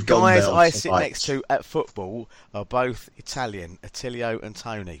road you've gone down. The guys I sit next to at football are both Italian, Attilio and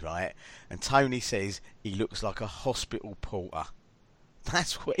Tony, right? And Tony says he looks like a hospital porter.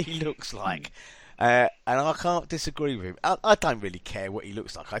 That's what he looks like. And I can't disagree with him. I don't really care what he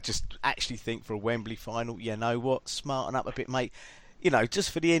looks like. I just actually think for a Wembley final, you know what? Smarten up a bit, mate. Just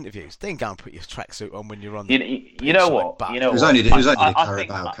for the interviews. Then go and put your tracksuit on when you're on the you know what? It was only the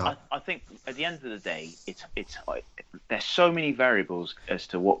Carabao Cup. I think at the end of the day, it's there's so many variables as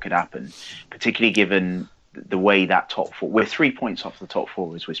to what could happen, particularly given the way that top four. We're 3 points off the top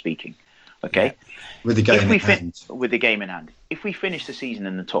four as we're speking. Okay, yeah. With the game in hand. With the game in hand. If we finish the season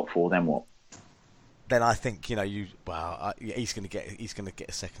in the top four, then what? Then I think he's going to get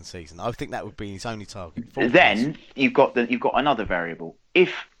a second season. I think that would be his only target. Then you've got another variable.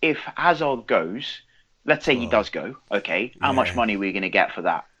 If Hazard goes, let's say he does go, okay, how much money are we going to get for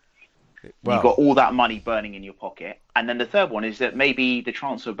that? Well- You've got all that money burning in your pocket. And then the third one is that maybe the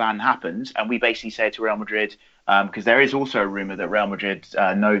transfer ban happens and we basically say to Real Madrid, because there is also a rumour that Real Madrid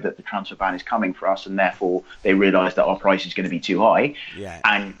know that the transfer ban is coming for us and therefore they realise that our price is going to be too high. Yeah.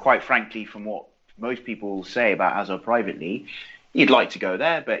 And quite frankly, from what most people say about Hazard privately, he'd like to go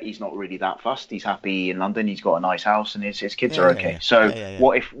there, but he's not really that fussed. He's happy in London. He's got a nice house and his kids are okay. So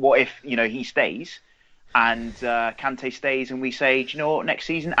what if he stays and Kante stays and we say, do you know what, next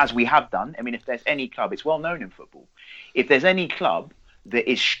season, as we have done, I mean, if there's any club, it's well known in football, if there's any club that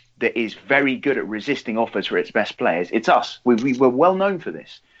is very good at resisting offers for its best players, it's us. We were well known for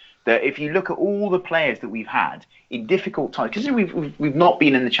this. That if you look at all the players that we've had in difficult times, because we've not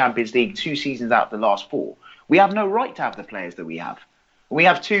been in the Champions League 2 seasons out of the last 4, we have no right to have the players that we have. We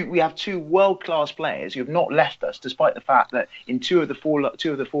have two world-class players who have not left us, despite the fact that in two of the four of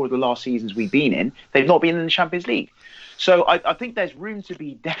the last seasons we've been in, they've not been in the Champions League. So I think there's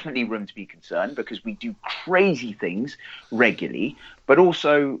definitely room to be concerned because we do crazy things regularly, but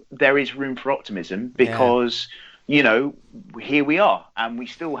also there is room for optimism because, here we are and we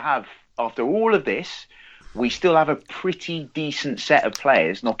still have, after all of this, we still have a pretty decent set of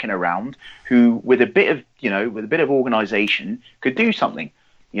players knocking around who, with a bit of organisation, could do something.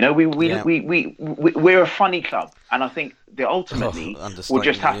 We're a funny club, and I think that ultimately we'll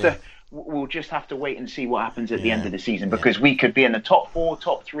just have to wait and see what happens at the end of the season because we could be in the top 4,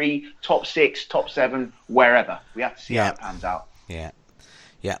 top 3, top 6, top 7, wherever. We have to see how it pans out. Yeah.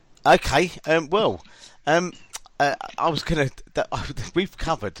 Okay. I was going to... We've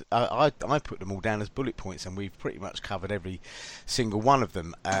covered... I put them all down as bullet points and we've pretty much covered every single one of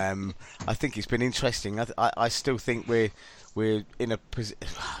them. I think it's been interesting. I still think we're in a position...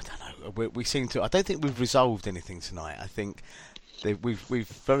 I don't know. We seem to... I don't think we've resolved anything tonight. I think we've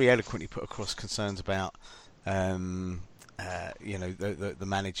very eloquently put across concerns about... the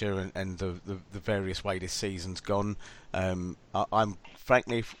manager and the various way this season's gone. I'm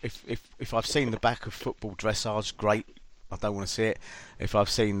frankly, if I've seen the back of football dressage, great. I don't want to see it. If I've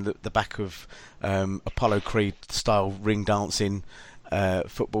seen the back of Apollo Creed style ring dancing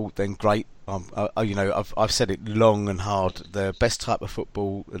football, then great. I've said it long and hard. The best type of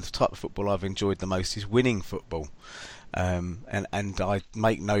football, the type of football I've enjoyed the most, is winning football, and I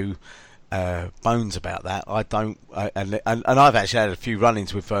make no bones about that. I don't, and I've actually had a few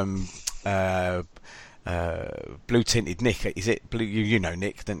run-ins with blue tinted Nick. Is it blue? You know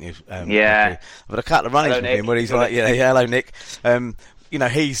Nick, don't you? Yeah. But a couple of run-ins with Nick. him where he's like, hello Nick.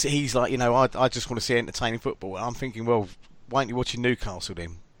 He's like, I just want to see entertaining football. And I'm thinking, well, why aren't you watching Newcastle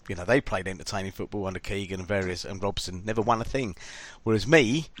then? They played entertaining football under Keegan and Robson, never won a thing. Whereas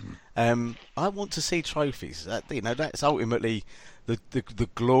me, I want to see trophies. That's ultimately the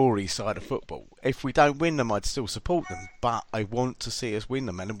glory side of football. If we don't win them, I'd still support them, but I want to see us win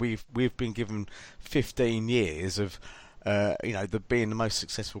them. And we've been given 15 years of being the most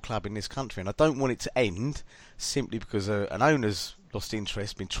successful club in this country, and I don't want it to end simply because an owner's lost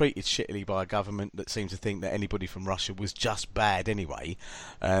interest, been treated shittily by a government that seemed to think that anybody from Russia was just bad anyway.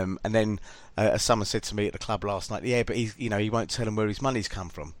 And then, as someone said to me at the club last night, but he won't tell them where his money's come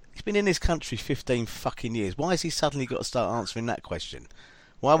from. He's been in this country 15 fucking years. Why has he suddenly got to start answering that question?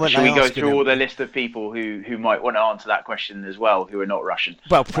 Why won't Should they we go ask through him? all the list of people who might want to answer that question as well, who are not Russian?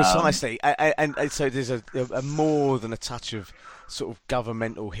 Well, precisely. And so there's a more than a touch of sort of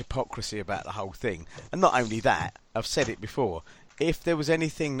governmental hypocrisy about the whole thing. And not only that, I've said it before, if there was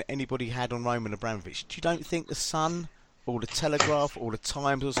anything that anybody had on Roman Abramovich, you don't think the Sun or the Telegraph or the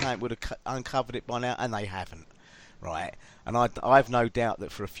Times or something would have uncovered it by now? And they haven't, right? And I've no doubt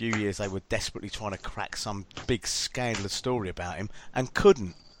that for a few years they were desperately trying to crack some big scandalous story about him and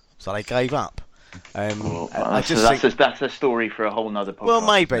couldn't, so they gave up. That's a story for a whole nother podcast. Well,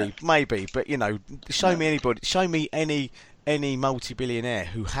 maybe, but show me any multi-billionaire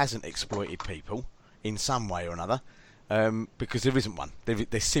who hasn't exploited people in some way or another. Because there isn't one.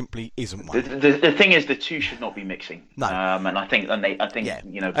 There simply isn't one. The thing is, the two should not be mixing. No. And I think, yeah.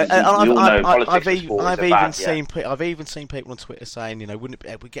 we all know politics and sport is bad. I've even seen people on Twitter saying, wouldn't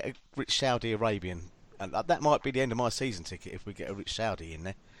it, we get a rich Saudi Arabian, and that might be the end of my season ticket if we get a rich Saudi in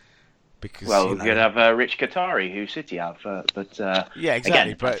there. Because we could have a rich Qatari who City have, but yeah,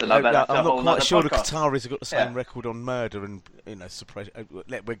 exactly. Again, but I'm not quite sure the podcast. Qataris have got the same record on murder and suppression.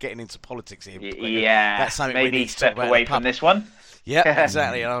 We're getting into politics here. That's something we need to step away from this one. Yeah,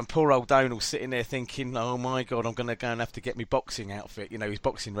 exactly. And poor old Donal sitting there thinking, "Oh my God, I'm going to go and have to get my boxing outfit, his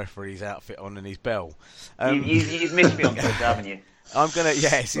boxing referee's outfit on and his bell." You've missed me on Twitter, haven't you? I'm gonna.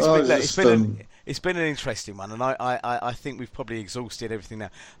 Yes, it's been an interesting one, and I think we've probably exhausted everything now.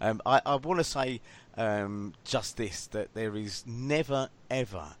 I want to say just this, that there is never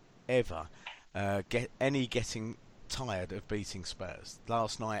ever ever getting tired of beating Spurs.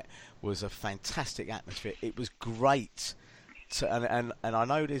 Last night was a fantastic atmosphere. It was great. And I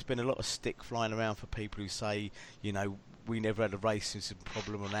know there's been a lot of stick flying around for people who say, you know, we never had a racism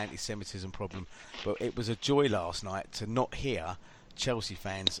problem or an anti-Semitism problem, but it was a joy last night to not hear Chelsea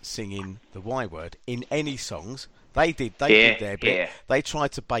fans singing the Y word in any songs. They did their bit. Yeah. They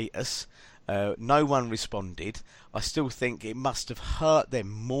tried to bait us. No one responded. I still think it must have hurt them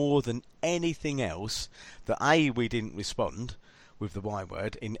more than anything else that A, we didn't respond with the Y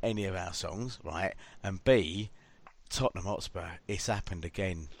word in any of our songs, right? And B, Tottenham Hotspur, it's happened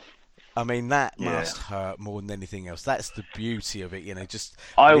again. I mean, that must hurt more than anything else. That's the beauty of it, you know, just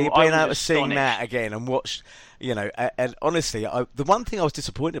being able to sing that again and watch, you know, and honestly, the one thing I was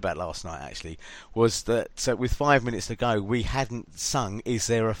disappointed about last night, actually, was that with 5 minutes to go, we hadn't sung Is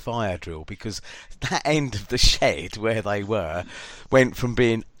There a Fire Drill, because that end of the shed where they were went from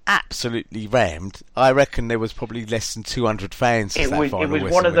being absolutely rammed. I reckon there was probably less than 200 fans. It was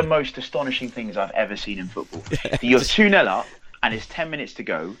one of the most astonishing things I've ever seen in football. You're 2-0 up, and it's 10 minutes to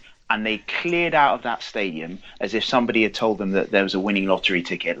go, and they cleared out of that stadium as if somebody had told them that there was a winning lottery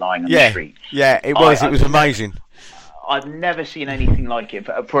ticket lying on the street. Yeah, it was. It was amazing. I've never seen anything like it.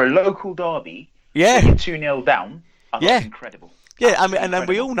 For a local derby, yeah, 2-0 down, that's incredible. Yeah, I mean, and then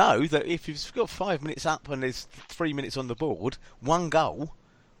we all know that if you've got 5 minutes up and there's 3 minutes on the board, one goal.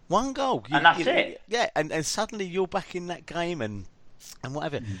 And that's it. Yeah, and suddenly you're back in that game and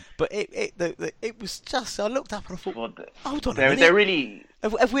whatever. But it was just, I looked up and I thought, hold on a minute. They're really...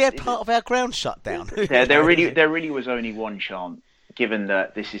 Have we had part of our ground shut down? There really was only one chant, given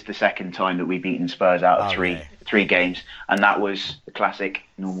that this is the second time that we've beaten Spurs out of three games, and that was the classic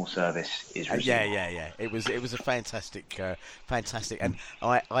normal service is resumed. Yeah. It was a fantastic, and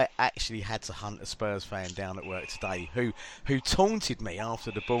I actually had to hunt a Spurs fan down at work today who taunted me after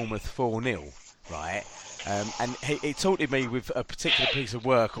the Bournemouth 4-0, right? And he taunted me with a particular piece of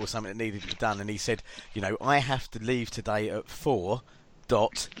work or something that needed to be done, and he said, you know, I have to leave today at 4.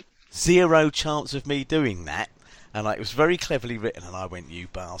 Zero chance of me doing that. And it was very cleverly written, and I went, you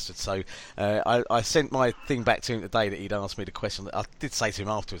bastard. So I sent my thing back to him today that he'd asked me the question. I did say to him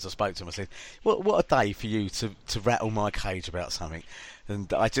afterwards, I spoke to him, I said, what a day for you to rattle my cage about something.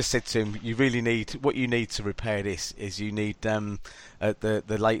 And I just said to him, what you need to repair this is you need the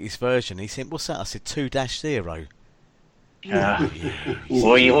latest version. He said, what's that? I said, 2-0.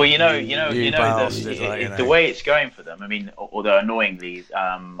 Well, you know, the way it's going for them. I mean, although annoyingly,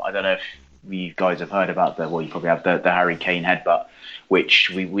 I don't know if you guys have heard about you probably have the Harry Kane headbutt, which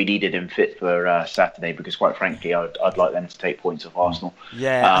we needed him fit for Saturday, because quite frankly, I'd like them to take points off Arsenal.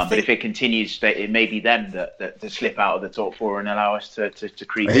 Yeah, but if it continues, it may be them that slip out of the top 4 and allow us to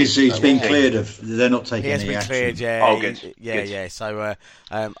creep. He's been cleared of. They're not taking any action. He has been cleared. Yeah. Oh, good. Yeah. So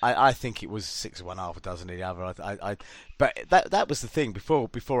I think it was 6 of one, half a dozen of the other. But that was the thing before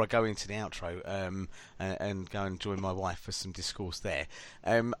I go into the outro and go and join my wife for some discourse there.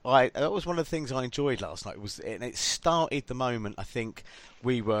 That was one of the things I enjoyed last night. It started the moment I think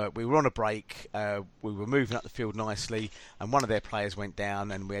we were on a break. We were moving up the field nicely, and one of their players went down,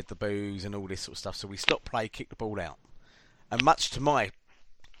 and we had the boos and all this sort of stuff. So we stopped play, kicked the ball out, and much to my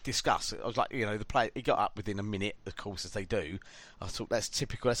discuss, I was like, you know, the player, he got up within a minute, of course, as they do. I thought that's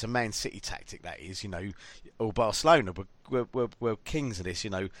typical. That's a Man City tactic, that is, you know, or Barcelona were kings of this, you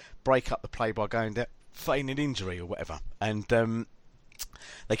know, break up the play by going down, feigning injury or whatever. And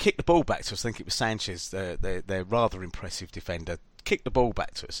they kicked the ball back to us. I think it was Sanchez, their rather impressive defender, kicked the ball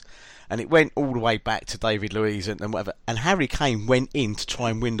back to us, and it went all the way back to David Luiz and whatever. And Harry Kane went in to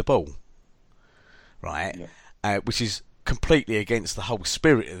try and win the ball, right? Yeah. Which is completely against the whole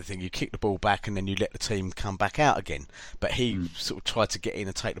spirit of the thing. You kick the ball back and then you let the team come back out again. But he sort of tried to get in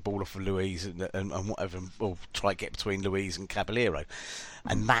and take the ball off of Luiz and whatever, or try to get between Luiz and Caballero.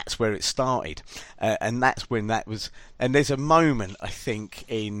 And that's where it started. And that's when that was... And there's a moment, I think,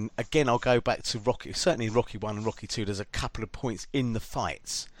 again, I'll go back to Rocky, certainly Rocky 1 and Rocky 2, there's a couple of points in the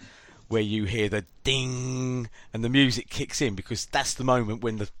fights where you hear the ding and the music kicks in, because that's the moment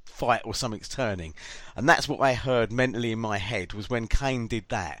when the fight or something's turning. And that's what I heard mentally in my head, was when Kane did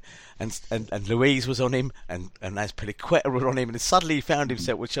that, and Luiz was on him, and as Piliqueta was on him, and suddenly he found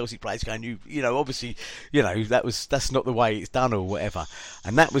himself with Chelsea players going, you know, obviously, you know, that's not the way it's done or whatever.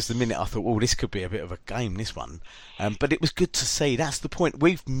 And that was the minute I thought, this could be a bit of a game, this one. But it was good to see. That's the point.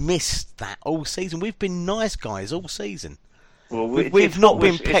 We've missed that all season. We've been nice guys all season. Well, we've not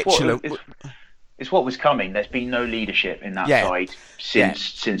been petulant. It's what was coming. There's been no leadership in that side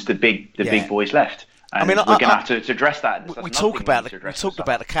since the big boys left. And I mean, we're going to have to address that. We talked about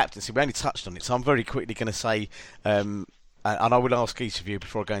the captaincy. We only touched on it, so I'm very quickly going to say and I will ask each of you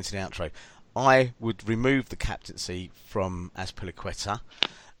before I go into the outro, I would remove the captaincy from Azpilicueta,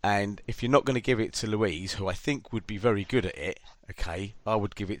 and if you're not going to give it to Luiz, who I think would be very good at it, okay, I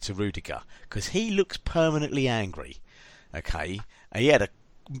would give it to Rudiger, because he looks permanently angry, okay, and he had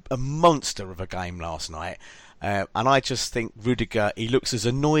a monster of a game last night, and I just think Rudiger, he looks as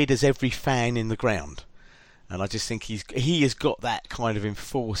annoyed as every fan in the ground. And I just think he has got that kind of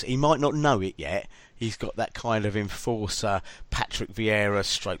enforcer. He might not know it yet. He's got that kind of enforcer, Patrick Vieira,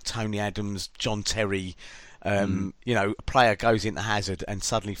 stroke Tony Adams, John Terry. You know, a player goes into Hazard and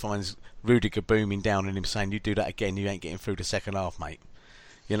suddenly finds Rudiger booming down on him saying, "You do that again, you ain't getting through the second half, mate."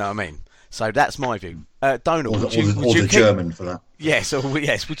 You know what I mean? So that's my view. Donald, would you the keep, German for that? Yes, or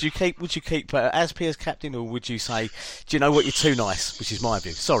yes. Would you keep Azpi as captain, or would you say, "Do you know what? You're too nice," which is my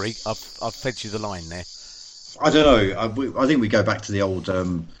view. Sorry, I've fed you the line there. I don't know. I think we go back to the old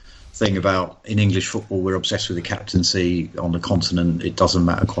thing about in English football we're obsessed with the captaincy. On the continent, it doesn't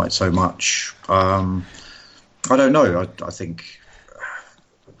matter quite so much. I don't know. I think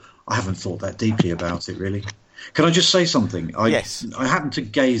I haven't thought that deeply about it really. Can I just say something? Yes. I happened to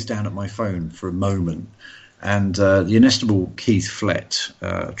gaze down at my phone for a moment, and the inestimable Keith Flett,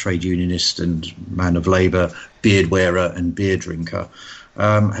 trade unionist and man of labour, beard wearer and beer drinker,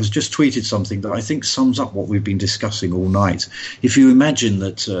 has just tweeted something that I think sums up what we've been discussing all night. If you imagine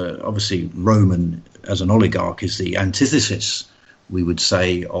that, obviously, Roman as an oligarch is the antithesis, we would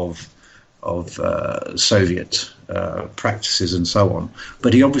say, of Soviet practices and so on,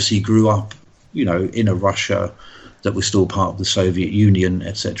 but he obviously grew up, you know, in a Russia that was still part of the Soviet Union,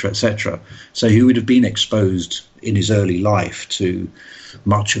 etc., etc. So he would have been exposed in his early life to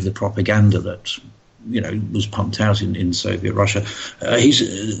much of the propaganda that, you know, was pumped out in Soviet Russia.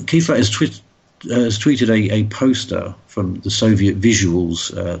 Keith Flett has tweeted a poster from the Soviet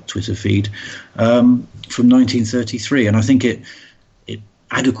Visuals Twitter feed from 1933, and I think it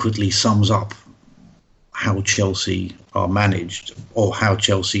adequately sums up how Chelsea are managed or how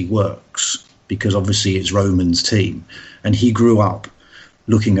Chelsea works, because obviously it's Roman's team, and he grew up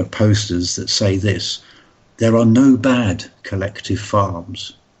looking at posters that say this: "There are no bad collective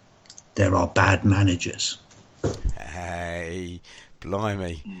farms. There are bad managers." Hey,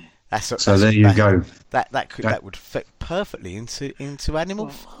 blimey! So there you go. That would fit perfectly into Animal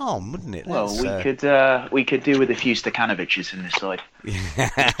Farm, wouldn't it? Well, we could do with a few Stakanoviches in this side.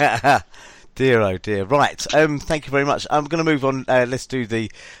 Yeah. Dear, oh dear. Right. Thank you very much. I'm going to move on. Let's do the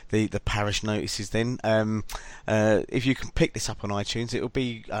parish notices then. If you can pick this up on iTunes, it'll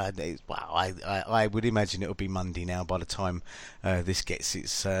be I would imagine it'll be Monday now by the time this gets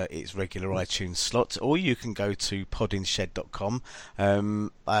its regular iTunes slot. Or you can go to podinshed.com.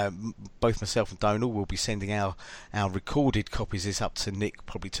 Both myself and Donal will be sending our recorded copies of this up to Nick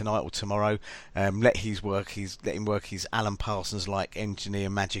probably tonight or tomorrow. Let him work his Alan Parsons like engineer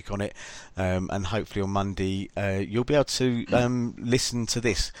magic on it. And hopefully on Monday you'll be able to listen to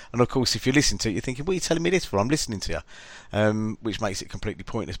this. And of course, if you listen to it, you're thinking, "What are you telling me this for? I'm listening to you," which makes it completely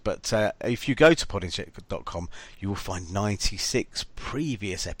pointless. But if you go to podinshed.com, you will find 96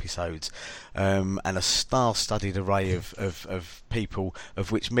 previous episodes and a star-studded array of people,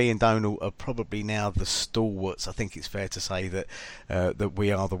 of which me and Donal are probably now the stalwarts. I think it's fair to say that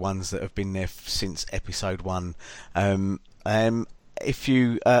we are the ones that have been there since episode 1. If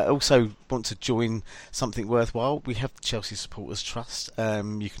you also want to join something worthwhile, we have the Chelsea Supporters Trust.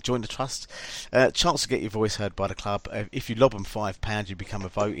 You can join the trust. Chance to get your voice heard by the club. If you lob them £5, you become a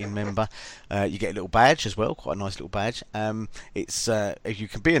voting member. You get a little badge as well, quite a nice little badge. If you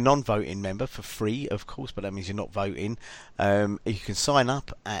can be a non-voting member for free, of course, but that means you're not voting. You can sign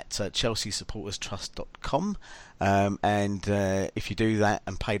up at chelseasupporterstrust.com. And if you do that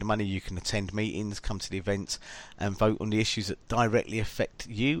and pay the money, you can attend meetings, come to the events and vote on the issues that directly affect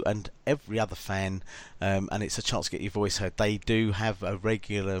you and every other fan, and it's a chance to get your voice heard. They do have a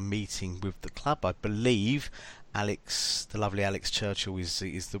regular meeting with the club. I believe Alex, the lovely Alex Churchill, is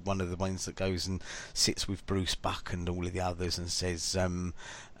the one of the ones that goes and sits with Bruce Buck and all of the others and says,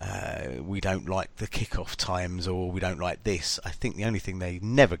 we don't like the kick-off times, or we don't like this. I think the only thing they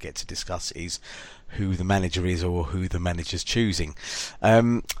never get to discuss is who the manager is or who the manager's choosing.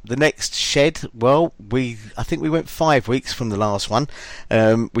 The next shed, well, I think we went 5 weeks from the last one,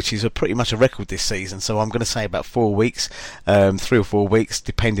 which is pretty much a record this season. So I'm going to say about 4 weeks, 3 or 4 weeks,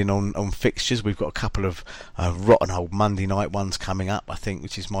 depending on fixtures. We've got a couple of rotten old Monday night ones coming up, I think,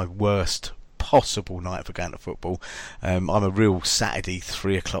 which is my worst possible night for going to football. I'm a real Saturday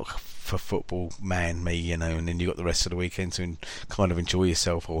 3 o'clock for football man, me, and then you got the rest of the weekend to kind of enjoy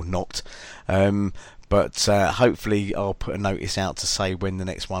yourself or not. But hopefully I'll put a notice out to say when the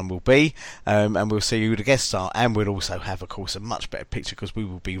next one will be, and we'll see who the guests are, and we'll also have, of course, a much better picture because we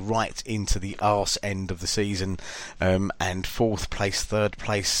will be right into the arse end of the season, and 4th place, 3rd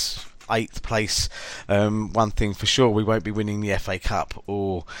place, 8th place. One thing for sure, we won't be winning the FA Cup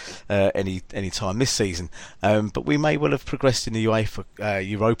or any time this season, but we may well have progressed in the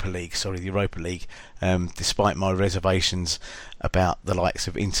Europa League, despite my reservations about the likes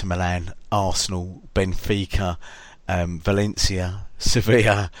of Inter Milan, Arsenal, Benfica, Valencia,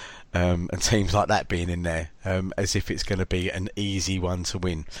 Sevilla, and teams like that being in there, as if it's going to be an easy one to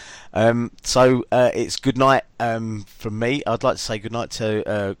win. So it's good night from me. I'd like to say good night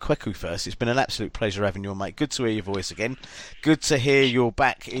to Kweku first. It's been an absolute pleasure having you on, mate. Good to hear your voice again. Good to hear you're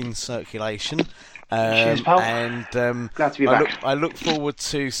back in circulation. Cheers, pal. And glad to be back. I look forward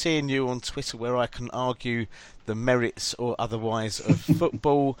to seeing you on Twitter, where I can argue the merits or otherwise of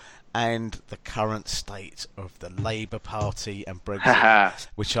football and the current state of the Labour Party and Brexit,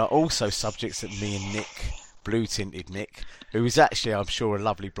 which are also subjects that me and Nick, blue-tinted Nick, who is actually, I'm sure, a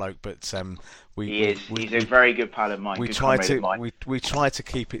lovely bloke, but he's a very good pal of mine. We try to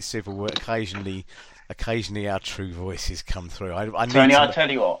keep it civil. Where occasionally our true voices come through. Tony, I'll tell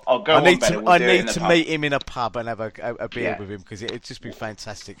you what, I'll go on better. I need to meet him in a pub and have a beer with him, because it'd just be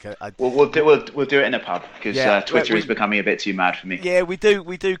fantastic. We'll do it in a pub, because Twitter is becoming a bit too mad for me. Yeah, we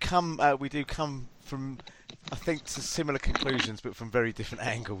do come from, I think, to similar conclusions, but from very different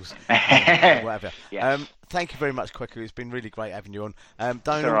angles. Whatever. Yes. Thank you very much, Kweku. It's been really great having you on.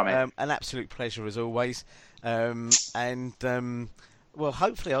 Donal, an absolute pleasure as always. Well,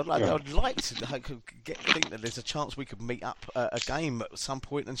 hopefully, I'd like to think that there's a chance we could meet up a game at some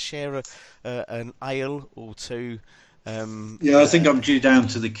point and share an ale or two. I think I'm due down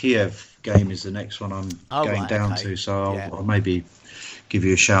to the Kiev game. Is the next one I'm going down to, so I'll maybe give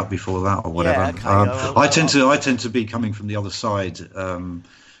you a shout before that or whatever. Yeah, okay. I tend to be coming from the other side,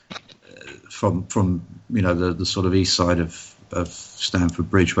 from the sort of east side of Stamford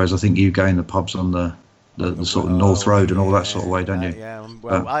Bridge, whereas I think you go in the pubs on the sort of North Road and all that sort of way, don't you? Yeah.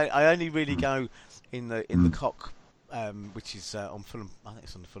 Well, I only really go in the Cock, which is on Fulham. I think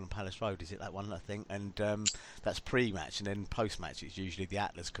it's on the Fulham Palace Road. Is it that one? I think, and that's pre-match, and then post-match it's usually the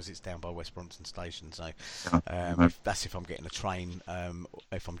Atlas, because it's down by West Brompton Station. So that's if I'm getting a train.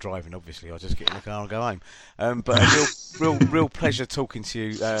 If I'm driving, obviously I'll just get in the car and go home. But a real pleasure talking to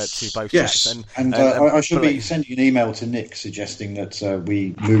you both. Yes, chaps. and I should be sending an email to Nick suggesting that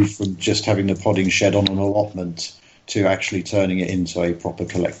we move from just having the podding shed on an allotment to actually turning it into a proper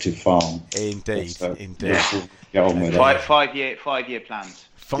collective farm. Indeed. Get on with it. 5-year plans.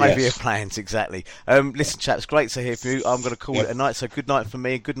 5-year plans, exactly. Listen, chaps, great to hear from you. I'm going to call it a night. So good night from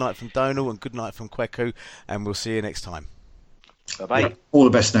me, good night from Donal, and good night from Kweku, and we'll see you next time. Bye-bye. All the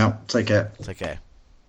best now. Take care. Take care.